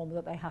pro forma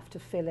that they have to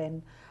fill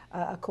in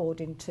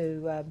according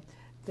to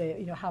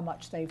how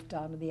much they've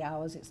done and the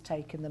hours it's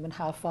taken them and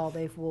how far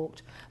they've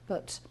walked.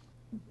 But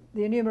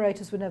the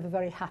enumerators were never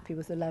very happy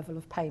with the level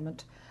of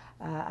payment,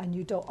 and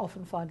you don't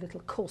often find little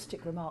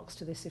caustic remarks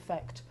to this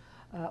effect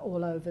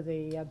all over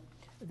the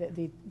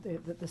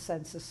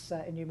census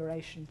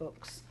enumeration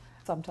books,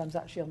 sometimes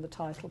actually on the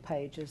title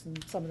pages,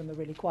 and some of them are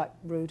really quite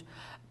rude.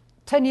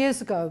 10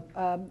 years ago,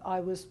 I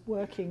was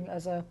working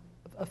as a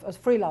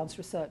freelance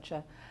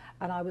researcher,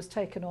 and I was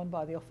taken on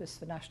by the Office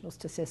for National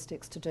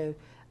Statistics to do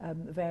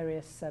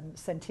various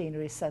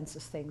centenary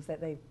census things.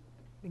 That they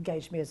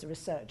engaged me as a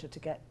researcher to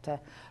get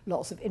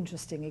lots of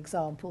interesting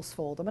examples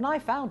for them, and I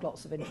found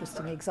lots of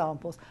interesting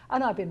examples,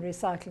 and I've been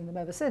recycling them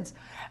ever since.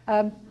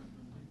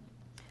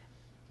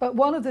 But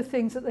one of the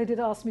things that they did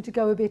ask me to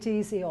go a bit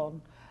easy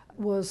on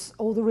was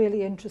all the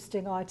really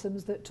interesting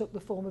items that took the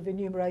form of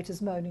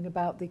enumerators moaning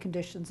about the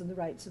conditions and the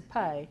rates of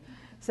pay.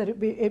 said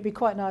it'd be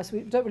quite nice. We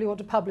don't really want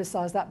to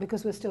publicise that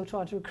because we're still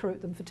trying to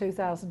recruit them for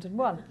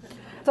 2001.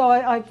 So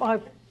I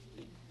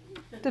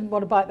didn't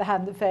want to bite the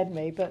hand that fed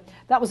me, but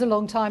that was a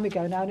long time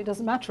ago now and it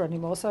doesn't matter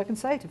anymore, so I can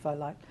say it if I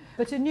like.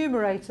 But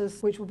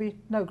enumerators, which will be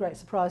no great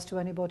surprise to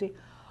anybody,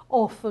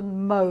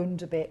 often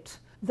moaned a bit.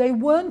 They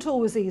weren't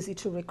always easy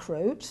to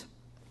recruit,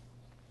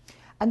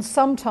 and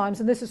sometimes,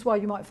 and this is why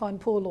you might find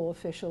poor law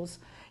officials,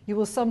 you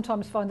will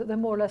sometimes find that they're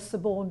more or less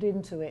suborned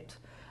into it,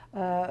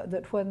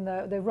 that when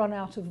they run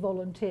out of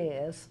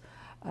volunteers,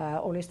 or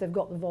at least they've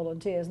got the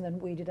volunteers and then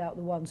weeded out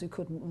the ones who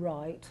couldn't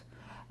write,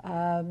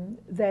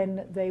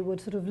 then they would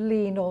sort of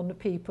lean on the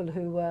people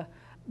who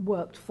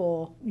worked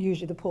for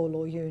usually the Poor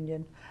Law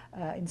Union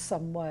in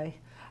some way.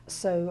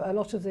 So a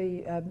lot of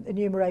the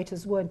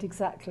enumerators weren't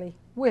exactly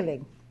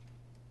willing.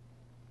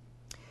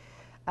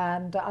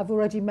 And I've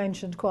already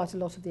mentioned quite a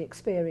lot of the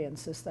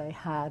experiences they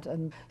had,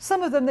 and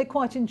some of them they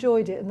quite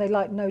enjoyed it and they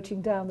liked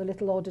noting down the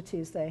little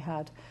oddities they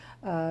had.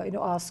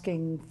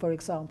 Asking, for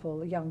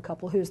example, a young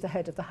couple who's the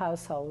head of the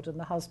household, and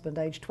the husband,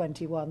 aged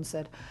 21,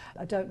 said,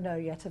 "I don't know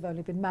yet, I've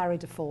only been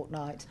married a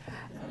fortnight."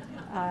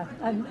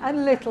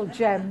 And little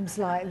gems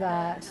like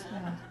that.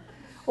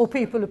 Or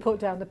people who put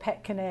down the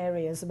pet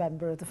canary as a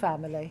member of the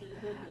family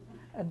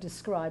and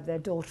describe their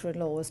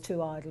daughter-in-law as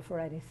too idle for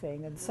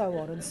anything, and so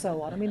on and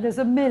so on. I mean, there's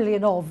a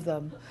million of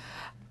them.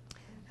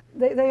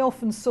 They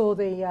often saw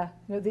the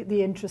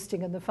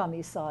interesting and the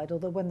funny side,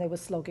 although when they were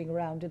slogging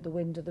around in the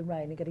wind and the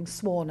rain and getting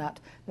sworn at,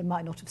 they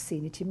might not have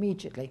seen it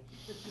immediately.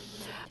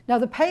 Now,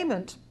 the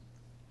payment,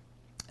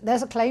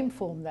 there's a claim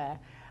form there,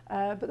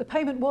 but the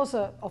payment was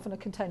often a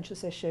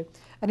contentious issue.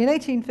 And in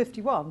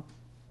 1851,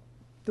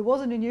 there was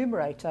an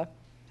enumerator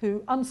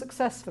who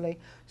unsuccessfully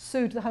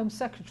sued the Home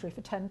Secretary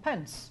for 10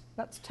 pence.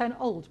 That's 10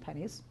 old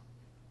pennies.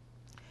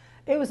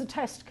 It was a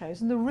test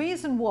case, and the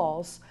reason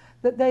was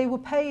that they were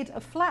paid a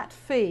flat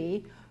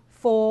fee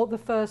for the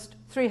first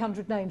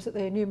 300 names that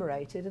they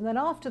enumerated, and then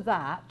after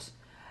that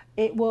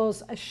it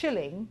was a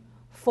shilling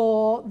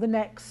for the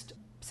next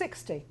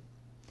 60.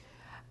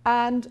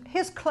 And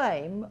his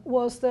claim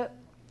was that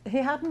he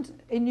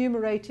hadn't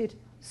enumerated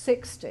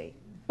 60,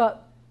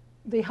 but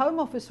the Home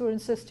Office were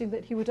insisting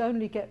that he would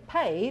only get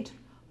paid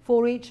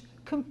for each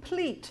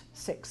complete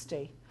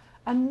 60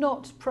 and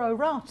not pro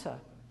rata.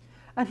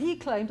 And he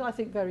claimed, I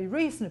think very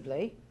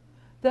reasonably,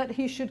 that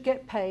he should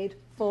get paid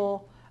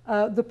for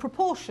the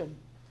proportion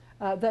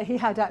that he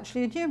had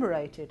actually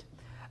enumerated.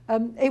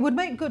 It would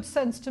make good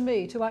sense to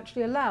me to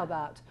actually allow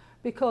that,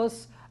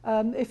 because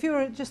if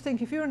you're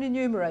an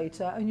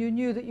enumerator and you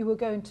knew that you were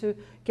going to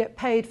get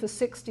paid for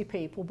 60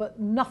 people but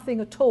nothing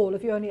at all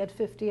if you only had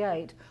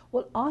 58,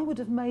 well, I would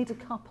have made a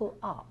couple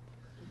up.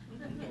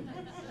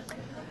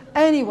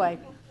 Anyway,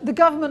 the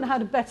government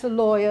had better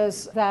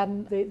lawyers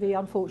than the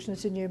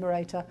unfortunate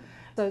enumerator.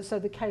 So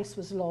the case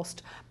was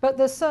lost. But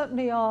there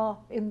certainly are,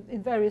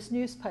 in various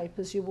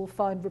newspapers, you will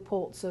find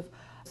reports of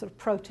sort of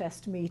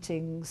protest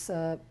meetings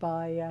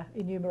by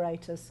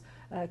enumerators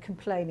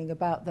complaining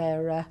about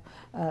their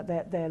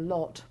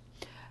lot.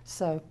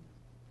 So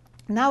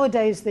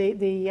nowadays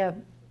the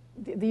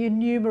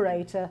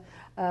enumerator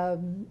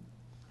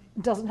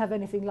doesn't have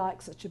anything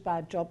like such a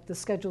bad job. The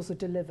schedules are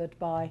delivered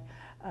by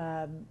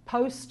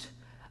post.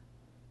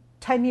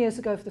 10 years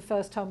ago, for the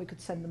first time, we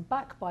could send them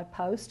back by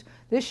post.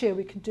 This year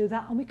we can do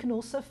that, and we can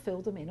also fill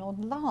them in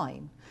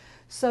online.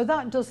 So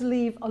that does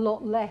leave a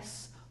lot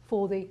less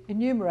for the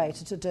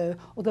enumerator to do,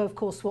 although of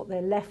course what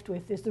they're left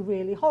with is the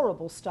really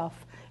horrible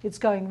stuff. It's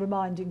going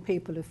reminding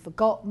people who've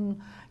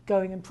forgotten,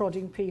 going and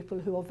prodding people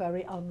who are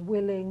very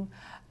unwilling.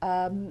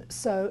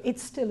 So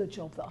it's still a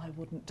job that I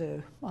wouldn't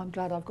do. I'm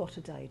glad I've got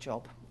a day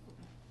job.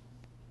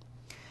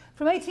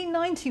 From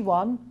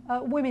 1891,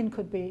 women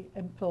could be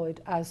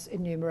employed as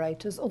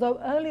enumerators, although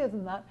earlier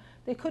than that,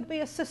 they could be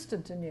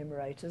assistant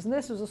enumerators. And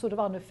this was a sort of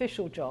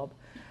unofficial job,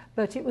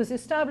 but it was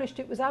established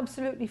it was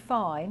absolutely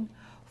fine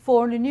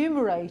for an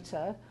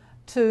enumerator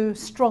to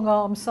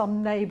strong-arm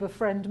some neighbour,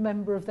 friend,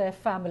 member of their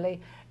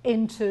family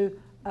into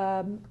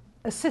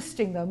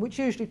assisting them, which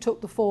usually took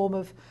the form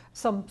of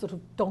some sort of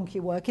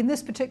donkey work. In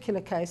this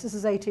particular case, this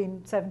is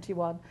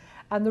 1871,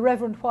 and the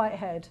Reverend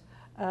Whitehead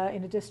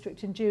in a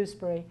district in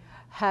Dewsbury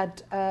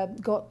had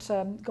got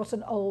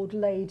an old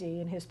lady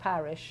in his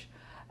parish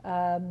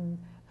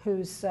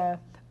who's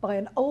by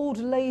an old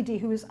lady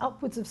who is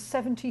upwards of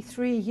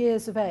 73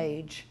 years of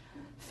age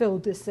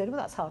filled this in. Well,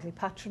 that's hardly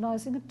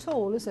patronising at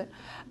all, is it?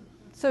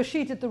 So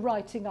she did the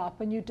writing up,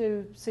 and you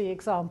do see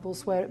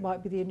examples where it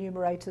might be the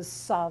enumerator's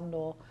son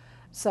or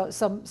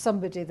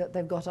somebody that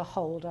they've got a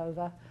hold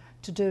over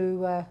to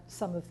do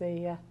some of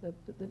the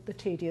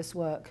tedious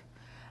work.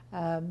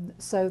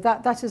 So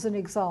that is an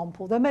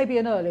example. There may be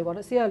an earlier one.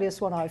 It's the earliest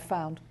one I've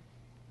found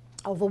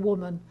of a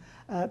woman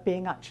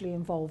being actually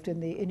involved in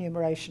the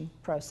enumeration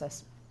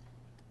process.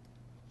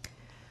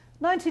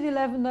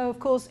 1911, though, of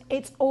course,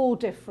 it's all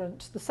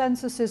different. The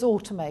census is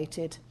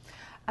automated.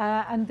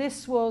 And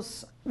this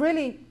was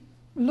really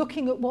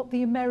looking at what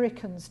the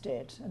Americans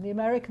did. And the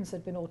Americans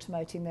had been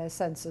automating their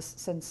census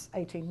since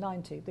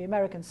 1890. The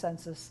American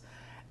census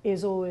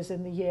is always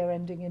in the year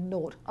ending in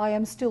naught. I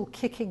am still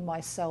kicking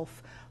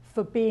myself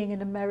for being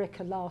in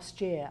America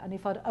last year, and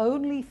if I'd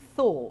only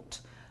thought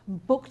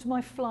and booked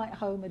my flight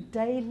home a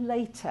day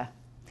later,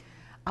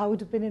 I would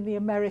have been in the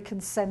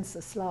American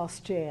census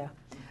last year.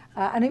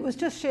 And it was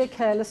just sheer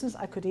carelessness.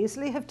 I could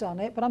easily have done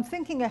it, but I'm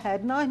thinking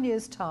ahead, 9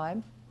 years'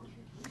 time.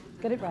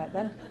 Get it right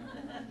then.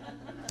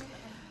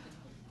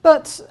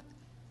 But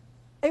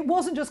it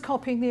wasn't just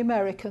copying the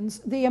Americans.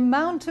 The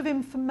amount of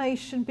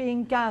information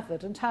being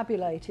gathered and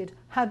tabulated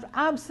had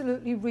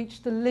absolutely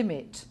reached the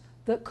limit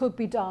that could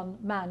be done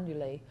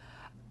manually.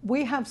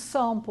 We have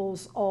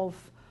samples of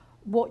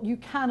what you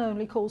can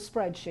only call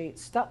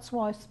spreadsheets. That's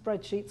why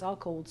spreadsheets are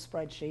called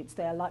spreadsheets.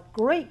 They're like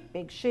great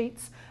big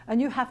sheets,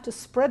 and you have to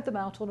spread them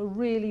out on a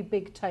really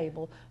big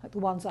table, like the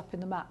ones up in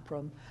the map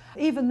room.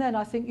 Even then,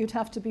 I think you'd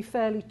have to be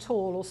fairly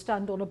tall or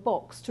stand on a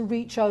box to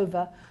reach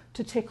over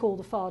to tick all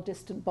the far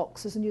distant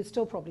boxes, and you'd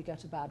still probably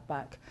get a bad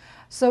back.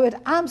 So it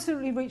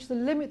absolutely reached the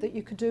limit that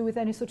you could do with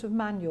any sort of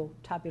manual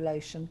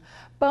tabulation.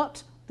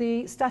 But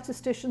the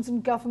statisticians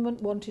and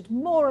government wanted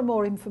more and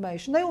more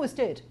information. They always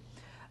did.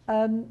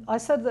 I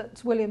said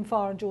that William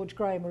Farr and George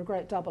Graham were a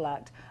great double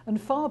act,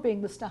 and Farr,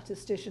 being the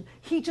statistician,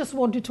 he just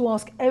wanted to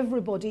ask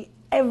everybody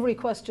every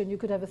question you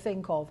could ever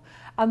think of.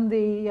 And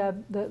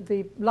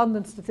the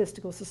London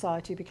Statistical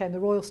Society became the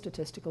Royal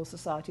Statistical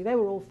Society. They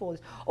were all for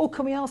this. Oh,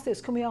 can we ask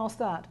this? Can we ask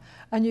that?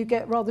 And you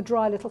get rather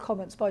dry little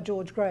comments by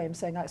George Graham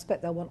saying, I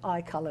expect they'll want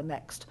eye colour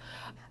next.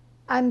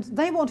 And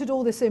they wanted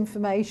all this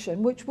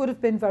information, which would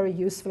have been very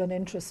useful and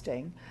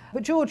interesting.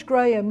 But George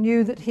Graham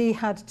knew that he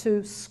had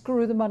to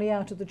screw the money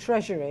out of the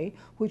Treasury,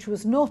 which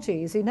was not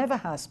easy, never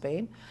has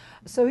been.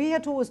 So he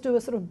had to always do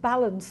a sort of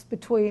balance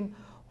between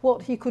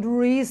what he could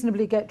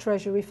reasonably get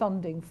Treasury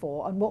funding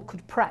for and what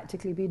could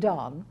practically be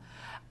done,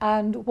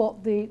 and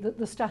what the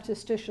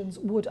statisticians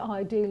would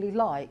ideally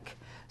like.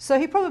 So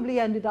he probably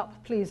ended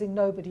up pleasing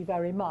nobody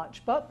very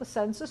much, but the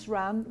census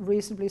ran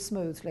reasonably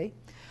smoothly.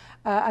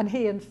 And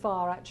he and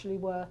Farr actually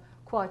were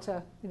quite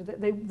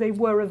they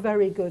were a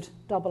very good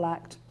double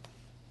act.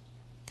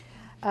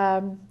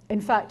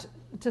 In fact,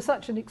 to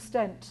such an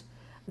extent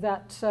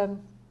that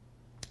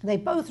they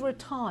both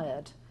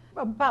retired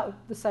about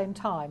the same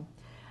time.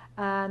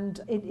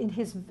 And in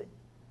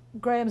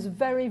Graham's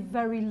very,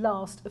 very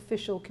last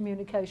official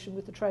communication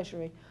with the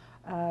Treasury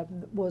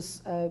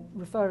was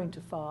referring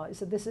to Farr. He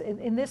said,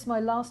 in this my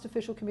last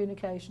official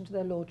communication to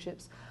their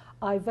lordships,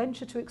 I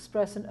venture to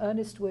express an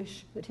earnest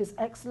wish that his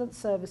excellent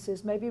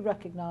services may be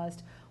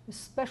recognised with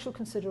special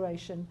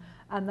consideration,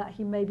 and that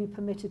he may be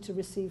permitted to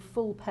receive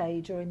full pay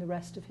during the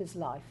rest of his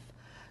life.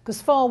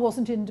 Because Farr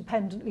wasn't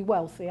independently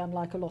wealthy,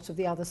 unlike a lot of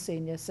the other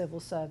senior civil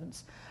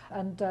servants.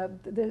 And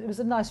it was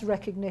a nice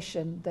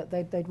recognition that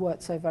they'd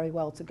worked so very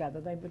well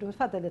together. They would have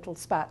had their little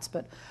spats,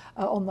 but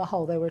on the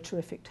whole, they were a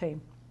terrific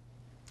team.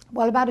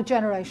 Well, about a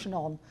generation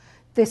on,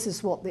 this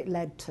is what it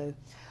led to.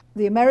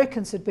 The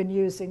Americans had been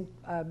using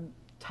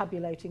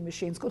tabulating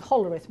machines called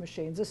Hollerith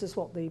machines. This is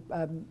what the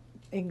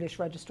English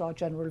Registrar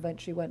General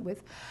eventually went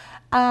with.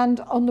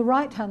 And on the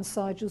right-hand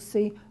side, you'll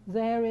see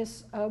there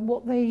is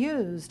what they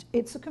used.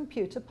 It's a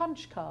computer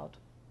punch card.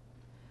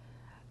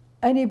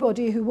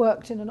 Anybody who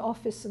worked in an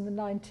office in the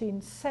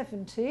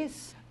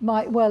 1970s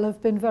might well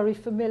have been very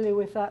familiar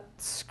with that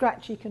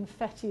scratchy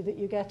confetti that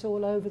you get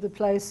all over the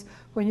place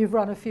when you've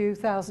run a few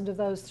thousand of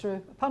those through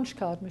a punch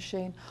card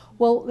machine.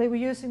 Well, they were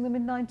using them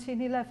in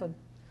 1911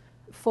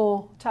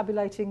 for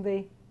tabulating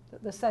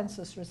the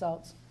census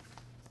results.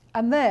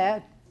 And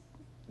there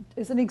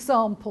is an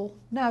example,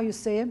 now you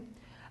see him,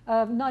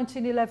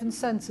 1911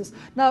 census.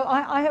 Now,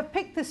 I have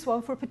picked this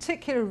one for a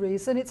particular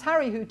reason. It's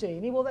Harry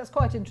Houdini. Well, that's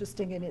quite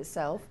interesting in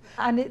itself.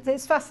 And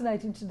it's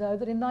fascinating to know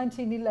that in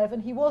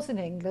 1911 he was in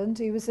England.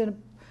 He was in a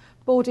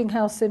boarding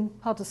house in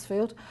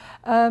Huddersfield.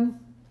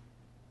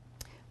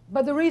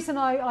 But the reason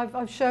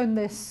I've shown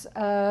this,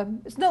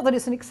 it's not that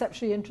it's an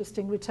exceptionally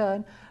interesting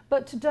return,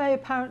 but today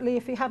apparently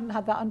if he hadn't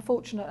had that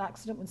unfortunate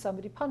accident when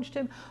somebody punched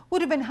him,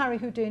 would have been Harry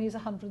Houdini's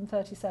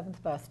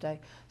 137th birthday.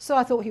 So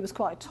I thought he was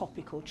quite a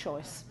topical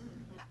choice.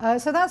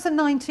 So that's a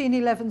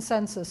 1911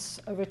 census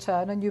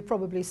return, and you've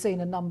probably seen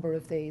a number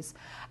of these.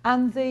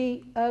 And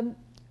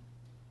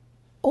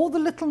all the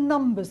little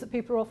numbers that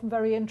people are often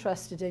very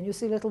interested in, you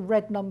see little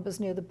red numbers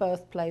near the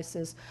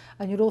birthplaces,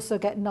 and you'd also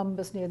get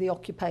numbers near the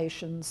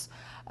occupations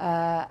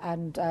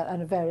and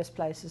various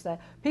places there.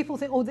 People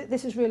think, oh,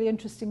 this is really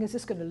interesting. Is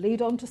this going to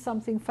lead on to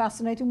something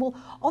fascinating? Well,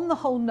 on the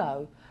whole,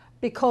 no,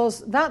 because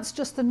that's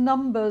just the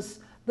numbers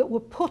that were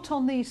put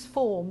on these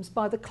forms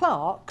by the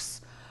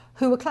clerks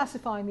who were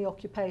classifying the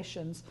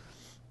occupations.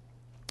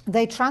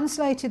 They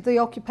translated the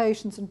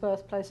occupations and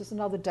birthplaces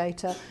and other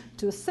data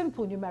to a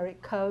simple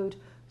numeric code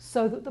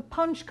so that the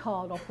punch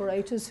card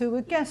operators, who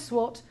were, guess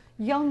what,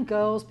 young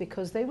girls,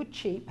 because they were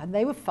cheap and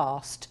they were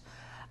fast,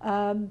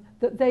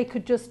 that they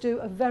could just do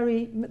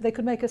they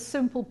could make a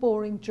simple,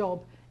 boring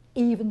job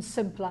even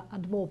simpler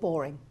and more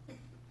boring.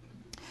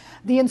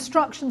 The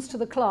instructions to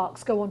the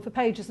clerks go on for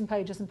pages and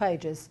pages and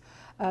pages.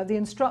 The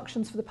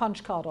instructions for the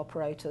punch card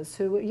operators,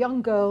 who were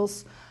young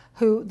girls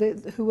who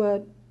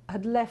were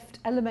had left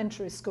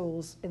elementary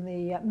schools in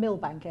the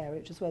Millbank area,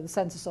 which is where the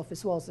census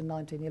office was in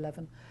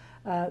 1911.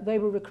 They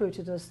were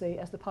recruited as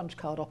the punch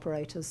card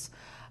operators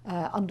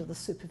under the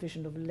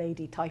supervision of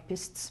lady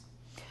typists.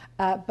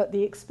 But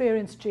the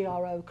experienced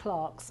GRO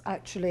clerks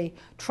actually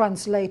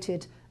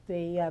translated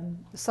the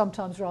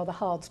sometimes rather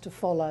hard to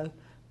follow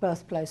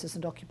birthplaces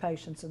and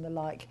occupations and the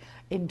like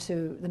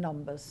into the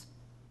numbers.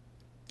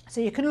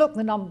 So you can look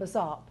the numbers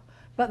up,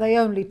 but they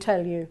only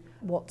tell you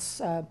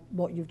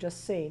what you've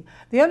just seen.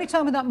 The only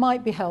time when that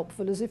might be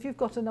helpful is if you've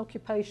got an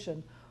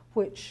occupation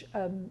which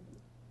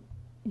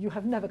you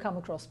have never come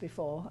across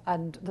before,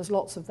 and there's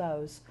lots of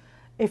those.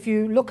 If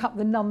you look up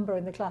the number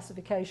in the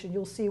classification,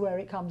 you'll see where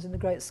it comes in the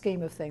great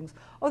scheme of things,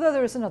 although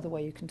there is another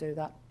way you can do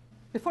that.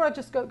 Before I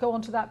just go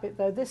on to that bit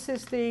though, this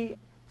is the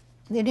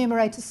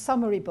enumerator's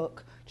summary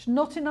book.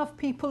 Not enough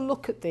people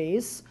look at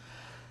these.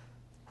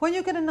 When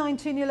you get a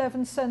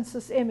 1911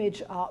 census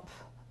image up,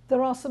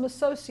 there are some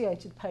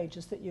associated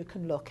pages that you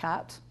can look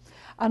at,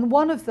 and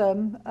one of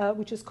them,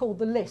 which is called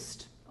the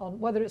list, on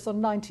whether it's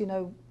on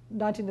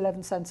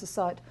 1911 census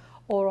site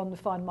or on the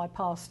Find My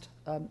Past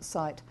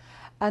site.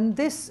 And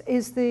this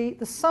is the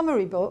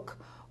summary book,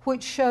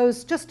 which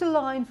shows just a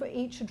line for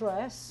each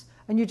address,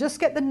 and you just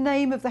get the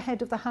name of the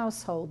head of the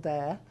household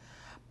there,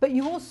 but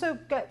you also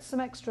get some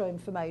extra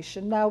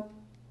information. Now,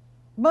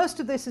 most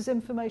of this is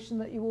information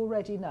that you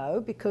already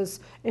know, because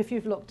if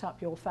you've looked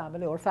up your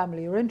family or a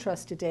family you're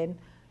interested in,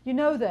 you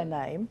know their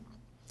name,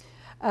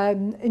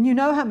 and you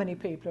know how many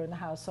people are in the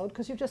household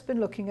because you've just been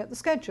looking at the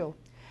schedule.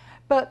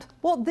 But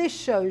what this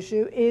shows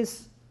you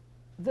is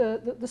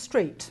the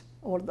street,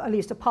 or at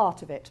least a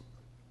part of it,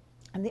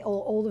 and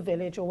or the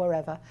village or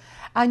wherever.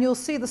 And you'll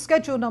see the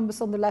schedule numbers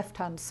on the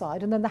left-hand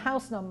side, and then the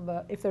house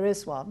number, if there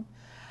is one,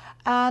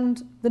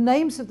 and the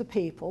names of the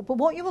people. But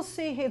what you will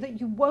see here that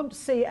you won't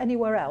see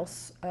anywhere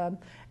else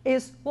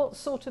is what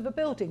sort of a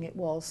building it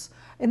was.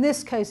 In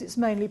this case, it's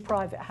mainly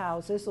private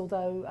houses,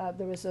 although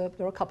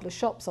there are a couple of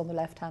shops on the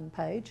left-hand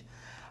page.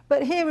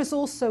 But here is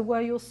also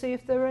where you'll see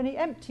if there are any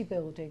empty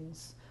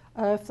buildings,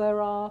 if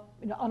there are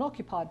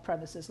unoccupied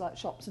premises like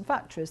shops and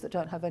factories that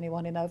don't have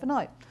anyone in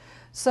overnight.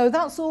 So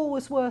that's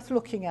always worth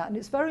looking at, and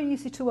it's very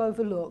easy to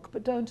overlook,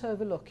 but don't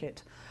overlook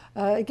it.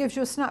 It gives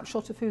you a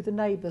snapshot of who the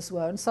neighbours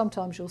were, and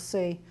sometimes you'll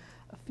see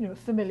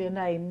familiar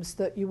names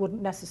that you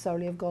wouldn't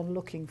necessarily have gone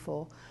looking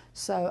for.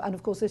 So, and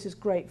of course this is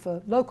great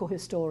for local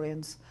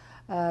historians,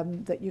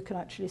 that you can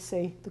actually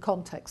see the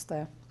context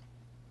there.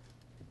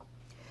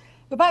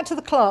 But back to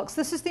the clerks.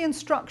 This is the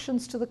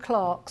instructions to the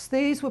clerks.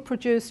 These were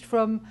produced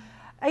from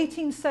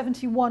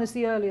 1871 is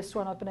the earliest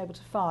one I've been able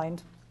to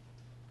find,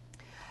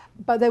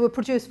 but they were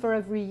produced for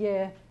every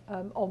year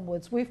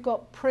onwards. We've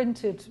got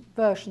printed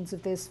versions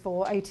of this for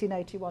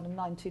 1881 and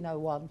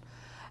 1901,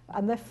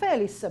 and they're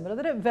fairly similar.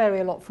 They don't vary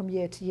a lot from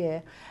year to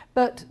year,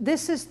 but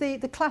this is the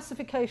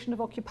classification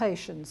of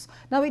occupations.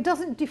 Now, it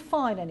doesn't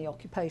define any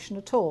occupation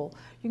at all.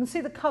 You can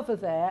see the cover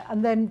there,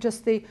 and then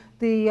just the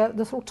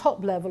sort of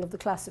top level of the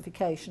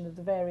classification of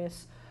the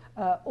various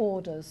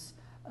orders.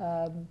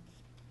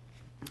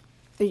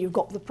 You've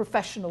got the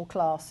professional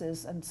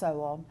classes and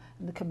so on,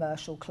 and the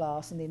commercial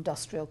class and the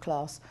industrial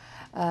class.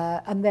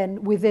 And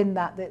then within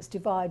that, that's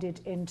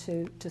divided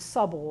into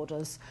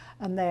sub-orders.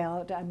 And they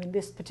are, I mean,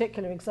 this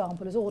particular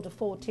example is Order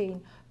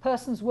 14,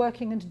 persons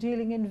working and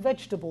dealing in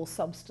vegetable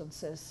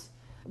substances,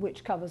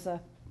 which covers a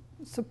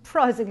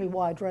surprisingly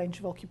wide range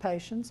of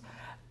occupations.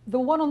 The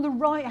one on the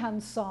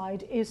right-hand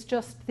side is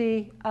just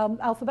the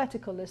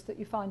alphabetical list that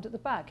you find at the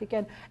back.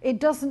 Again, it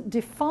doesn't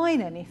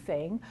define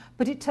anything,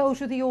 but it tells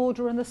you the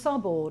order and the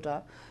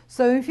sub-order.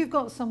 So if you've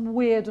got some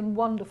weird and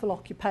wonderful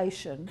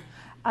occupation,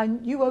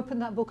 and you open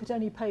that book at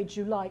any page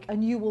you like,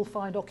 and you will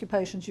find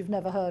occupations you've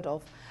never heard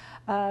of,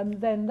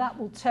 then that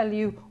will tell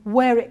you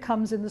where it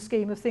comes in the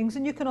scheme of things,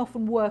 and you can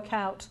often work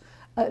out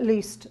at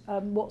least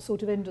what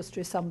sort of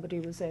industry somebody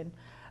was in.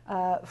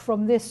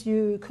 From this,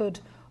 you could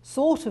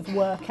sort of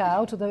work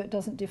out, although it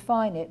doesn't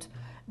define it,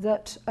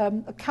 that a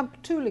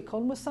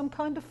camptulicon was some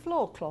kind of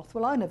floor cloth.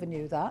 Well, I never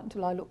knew that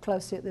until I looked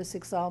closely at this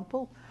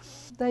example.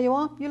 There you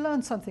are, you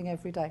learn something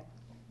every day.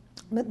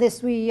 But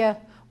this, we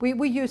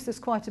use this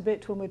quite a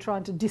bit when we're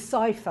trying to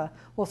decipher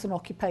what an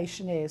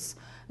occupation is.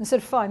 And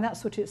said, fine,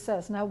 that's what it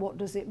says. Now, what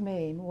does it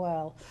mean?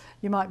 Well,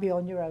 you might be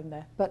on your own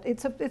there. But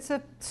it's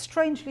a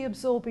strangely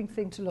absorbing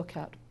thing to look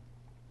at.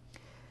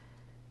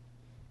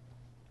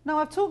 Now,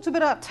 I've talked a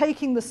bit about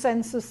taking the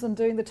census and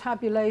doing the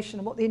tabulation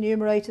and what the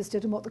enumerators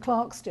did and what the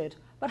clerks did.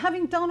 But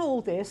having done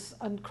all this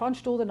and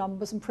crunched all the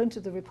numbers and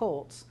printed the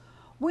reports,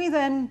 we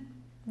then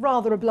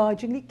rather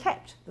obligingly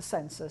kept the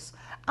census.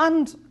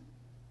 And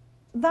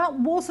that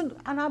wasn't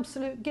an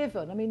absolute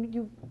given. I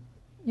mean,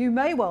 you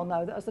may well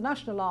know that as the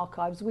National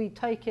Archives, we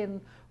take in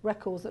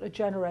records that are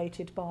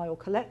generated by or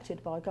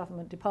collected by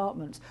government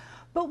departments,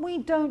 but we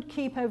don't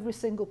keep every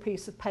single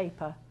piece of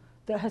paper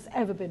that has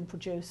ever been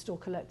produced or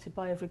collected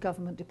by every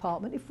government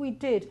department. If we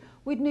did,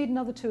 we'd need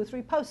another 2 or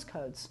 3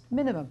 postcodes,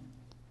 minimum.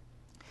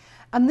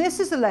 And this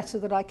is a letter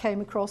that I came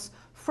across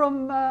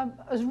from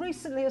as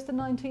recently as the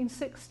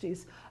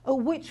 1960s, at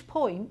which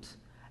point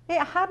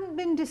It hadn't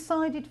been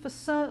decided for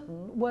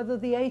certain whether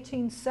the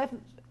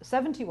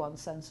 1871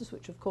 census,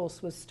 which of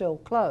course was still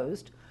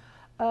closed,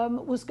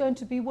 was going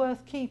to be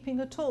worth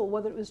keeping at all,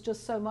 whether it was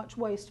just so much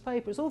waste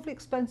paper. It's awfully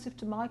expensive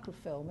to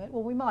microfilm it.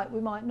 Well, we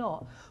might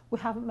not. We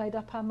haven't made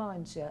up our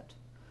minds yet.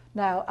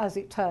 Now, as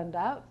it turned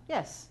out,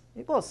 yes,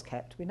 it was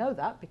kept. We know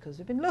that because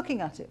we've been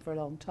looking at it for a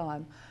long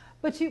time.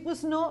 But it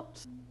was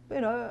not,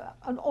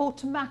 an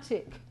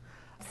automatic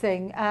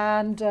thing.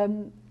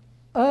 And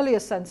earlier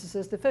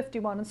censuses, the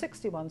 51 and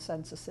 61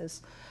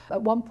 censuses, at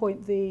one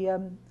point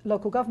the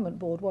local government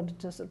board wanted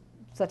to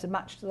set a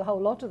match to the whole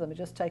lot of them,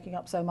 just taking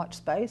up so much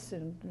space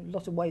and a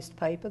lot of waste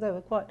paper. They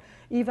were quite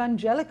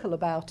evangelical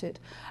about it.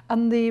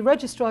 And the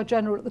Registrar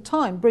General at the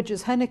time,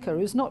 Bridges Henniker,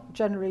 who's not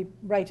generally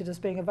rated as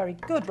being a very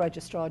good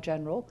Registrar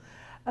General,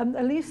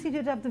 at least he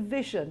did have the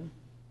vision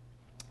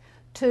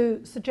to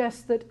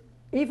suggest that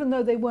even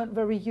though they weren't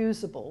very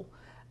usable,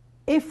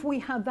 if we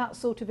had that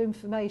sort of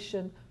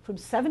information from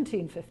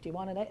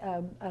 1751 and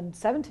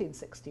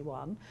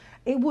 1761,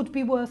 it would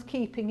be worth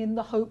keeping in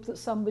the hope that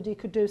somebody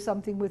could do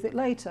something with it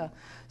later.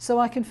 So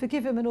I can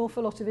forgive him an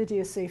awful lot of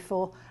idiocy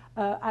for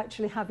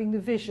actually having the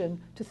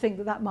vision to think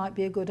that that might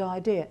be a good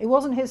idea. It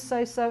wasn't his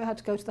say-so, it had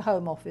to go to the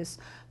Home Office,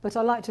 but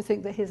I like to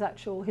think that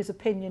his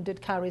opinion did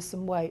carry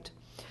some weight.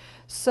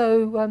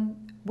 So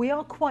we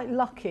are quite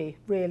lucky,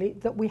 really,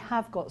 that we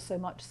have got so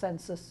much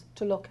census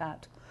to look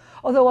at.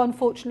 Although,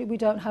 unfortunately, we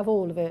don't have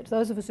all of it.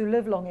 Those of us who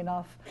live long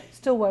enough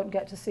still won't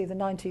get to see the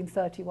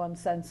 1931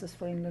 census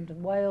for England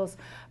and Wales,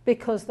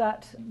 because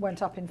that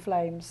went up in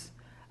flames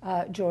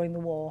during the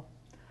war,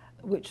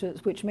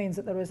 which means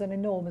that there is an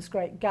enormous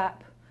great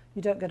gap.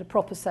 You don't get a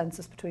proper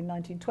census between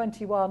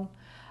 1921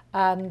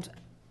 and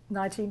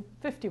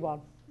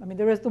 1951. I mean,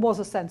 there was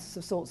a census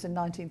of sorts in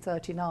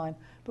 1939,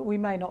 but we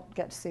may not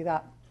get to see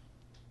that.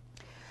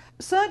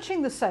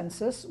 Searching the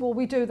census, well,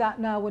 we do that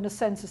now when a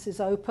census is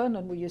open,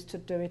 and we used to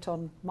do it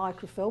on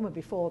microfilm, and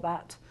before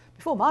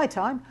my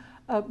time,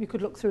 you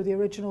could look through the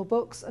original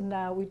books, and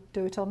now we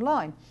do it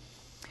online.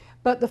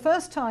 But the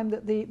first time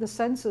that the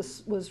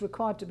census was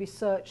required to be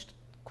searched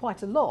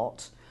quite a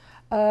lot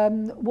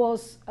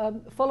was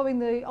following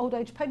the old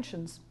age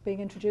pensions being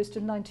introduced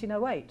in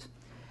 1908,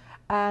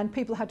 and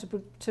people had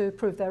to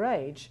prove their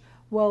age.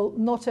 Well,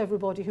 not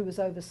everybody who was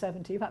over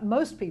 70, in fact,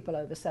 most people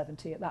over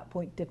 70 at that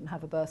point didn't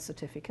have a birth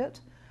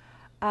certificate.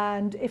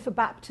 And if a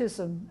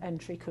baptism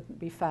entry couldn't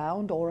be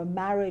found, or a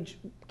marriage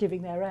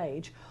giving their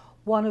age,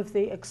 one of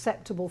the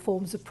acceptable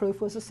forms of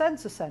proof was a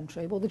census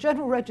entry. Well, the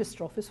General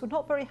Register Office were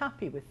not very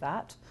happy with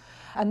that.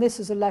 And this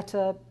is a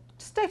letter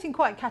stating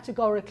quite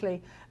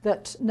categorically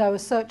that no, a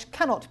search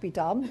cannot be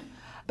done.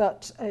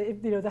 But,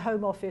 the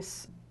Home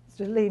Office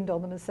leaned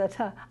on them and said,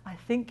 I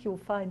think you'll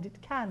find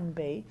it can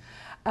be.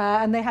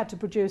 And they had to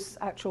produce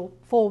actual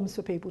forms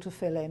for people to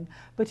fill in.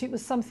 But it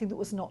was something that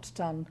was not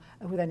done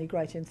with any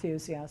great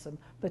enthusiasm.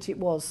 But it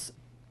was,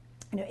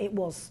 it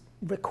was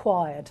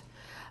required.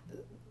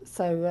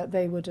 So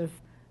they would have,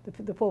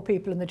 the poor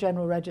people in the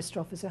General Register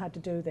Office who had to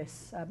do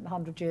this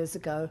 100 years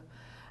ago,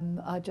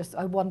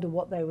 I wonder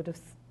what they would have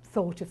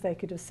thought if they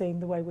could have seen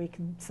the way we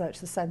can search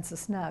the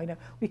census now.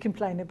 We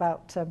complain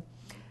about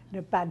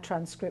bad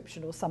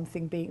transcription or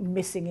something being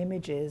missing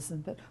images,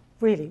 but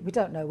really we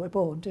don't know we're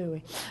born, do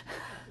we?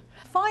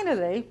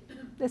 Finally,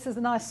 this is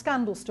a nice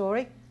scandal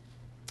story.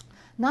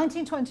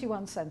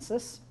 1921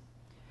 census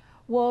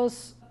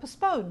was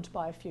postponed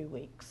by a few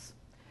weeks.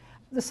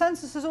 The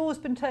census has always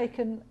been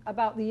taken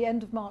about the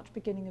end of March,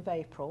 beginning of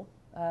April.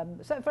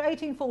 So for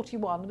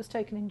 1841, it was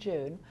taken in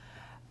June.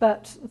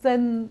 But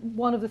then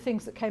one of the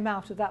things that came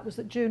out of that was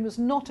that June was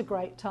not a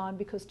great time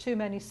because too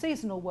many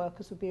seasonal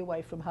workers would be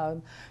away from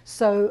home.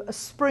 So a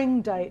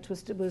spring date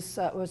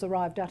was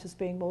arrived at as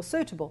being more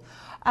suitable.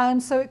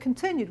 And so it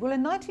continued. Well,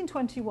 in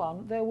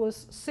 1921, there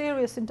was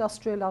serious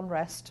industrial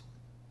unrest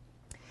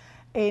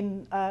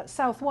in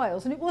South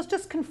Wales, and it was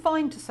just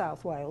confined to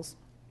South Wales.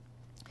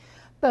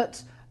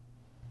 But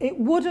it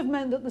would have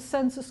meant that the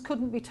census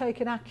couldn't be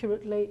taken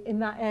accurately in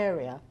that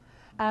area.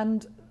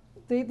 And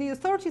the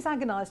authorities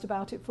agonised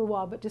about it for a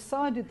while, but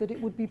decided that it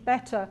would be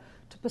better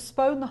to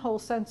postpone the whole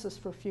census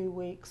for a few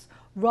weeks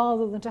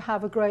rather than to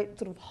have a great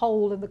sort of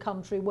hole in the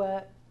country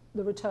where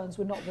the returns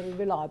were not very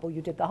reliable.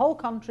 You did the whole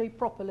country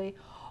properly,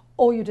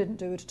 or you didn't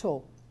do it at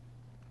all.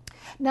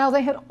 Now,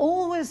 they had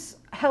always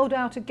held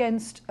out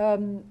against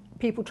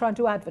people trying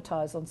to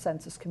advertise on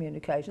census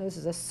communication. This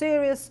is a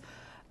serious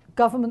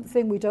government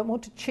thing. We don't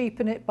want to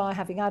cheapen it by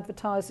having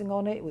advertising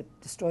on it. It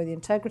would destroy the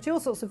integrity, all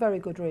sorts of very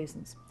good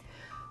reasons.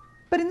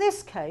 But in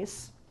this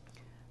case,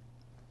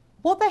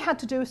 what they had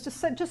to do was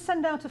to just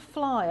send out a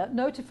flyer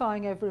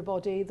notifying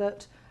everybody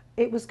that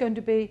it was going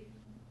to be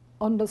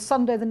on the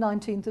Sunday the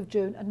 19th of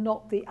June and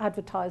not the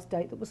advertised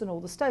date that was in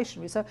all the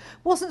stationery. So it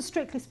wasn't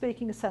strictly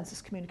speaking a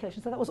census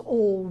communication, so that was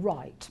all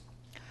right.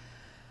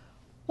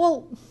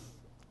 Well,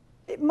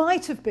 it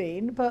might have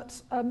been,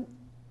 but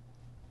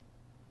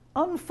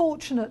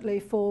unfortunately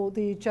for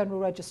the General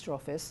Register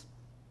Office,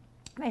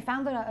 they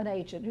found an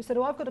agent who said,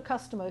 oh, I've got a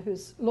customer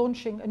who's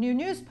launching a new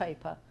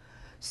newspaper.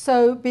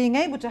 So being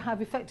able to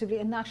have effectively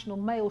a national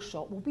mail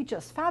shop will be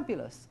just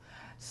fabulous.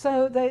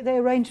 So they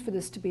arranged for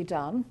this to be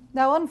done.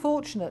 Now,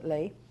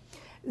 unfortunately,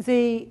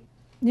 the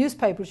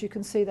newspaper, as you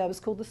can see there, was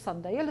called the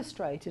Sunday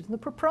Illustrated, and the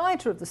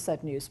proprietor of the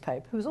said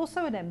newspaper, who was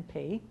also an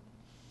MP,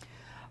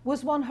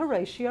 was one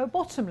Horatio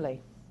Bottomley.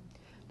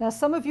 Now,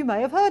 some of you may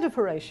have heard of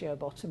Horatio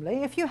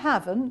Bottomley. If you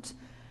haven't,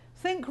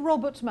 think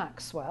Robert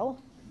Maxwell,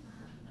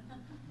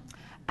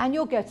 and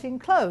you're getting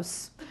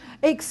close.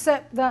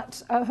 Except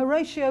that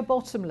Horatio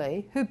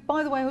Bottomley, who,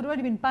 by the way, had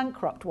already been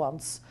bankrupt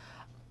once,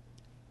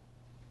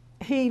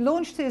 he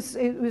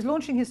was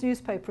launching his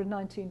newspaper in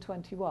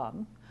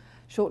 1921,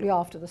 shortly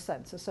after the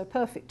census, so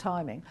perfect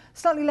timing.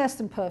 Slightly less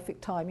than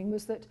perfect timing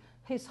was that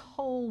his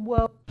whole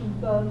world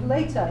burned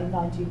later in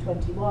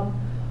 1921,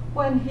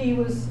 when he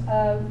was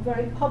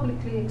very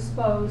publicly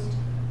exposed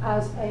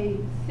as a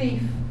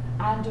thief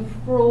and a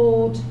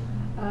fraud,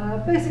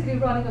 basically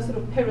running a sort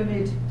of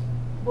pyramid,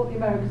 what the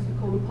Americans would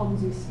call a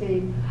Ponzi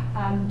scheme,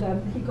 and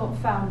he got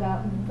found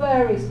out,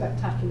 very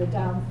spectacular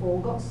downfall,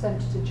 got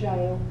sent to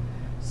jail.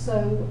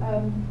 So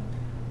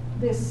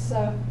this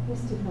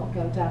did not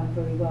go down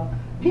very well.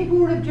 People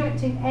were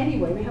objecting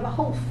anyway. We have a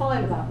whole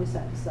file about this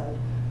episode.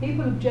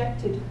 People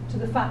objected to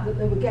the fact that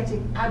they were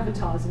getting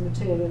advertising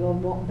material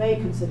on what they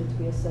considered to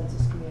be a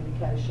census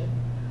communication.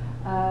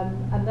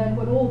 And then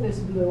when all this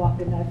blew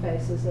up in their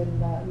faces later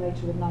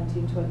in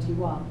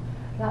 1921,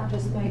 that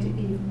just made it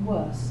even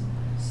worse.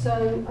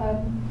 So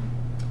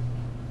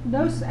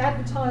no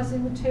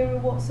advertising material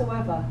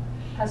whatsoever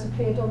has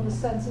appeared on the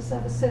census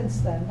ever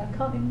since then. I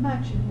can't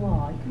imagine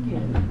why, can you?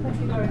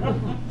 Thank you very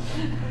much.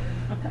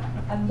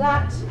 And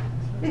that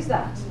is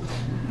that.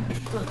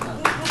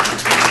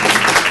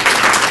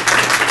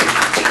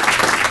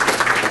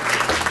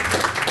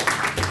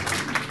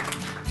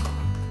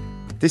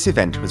 This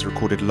event was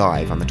recorded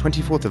live on the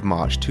 24th of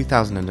March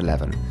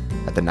 2011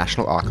 at the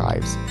National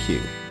Archives,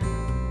 Kew.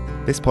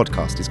 This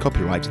podcast is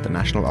copyrighted the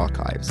National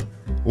Archives.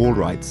 All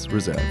rights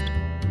reserved.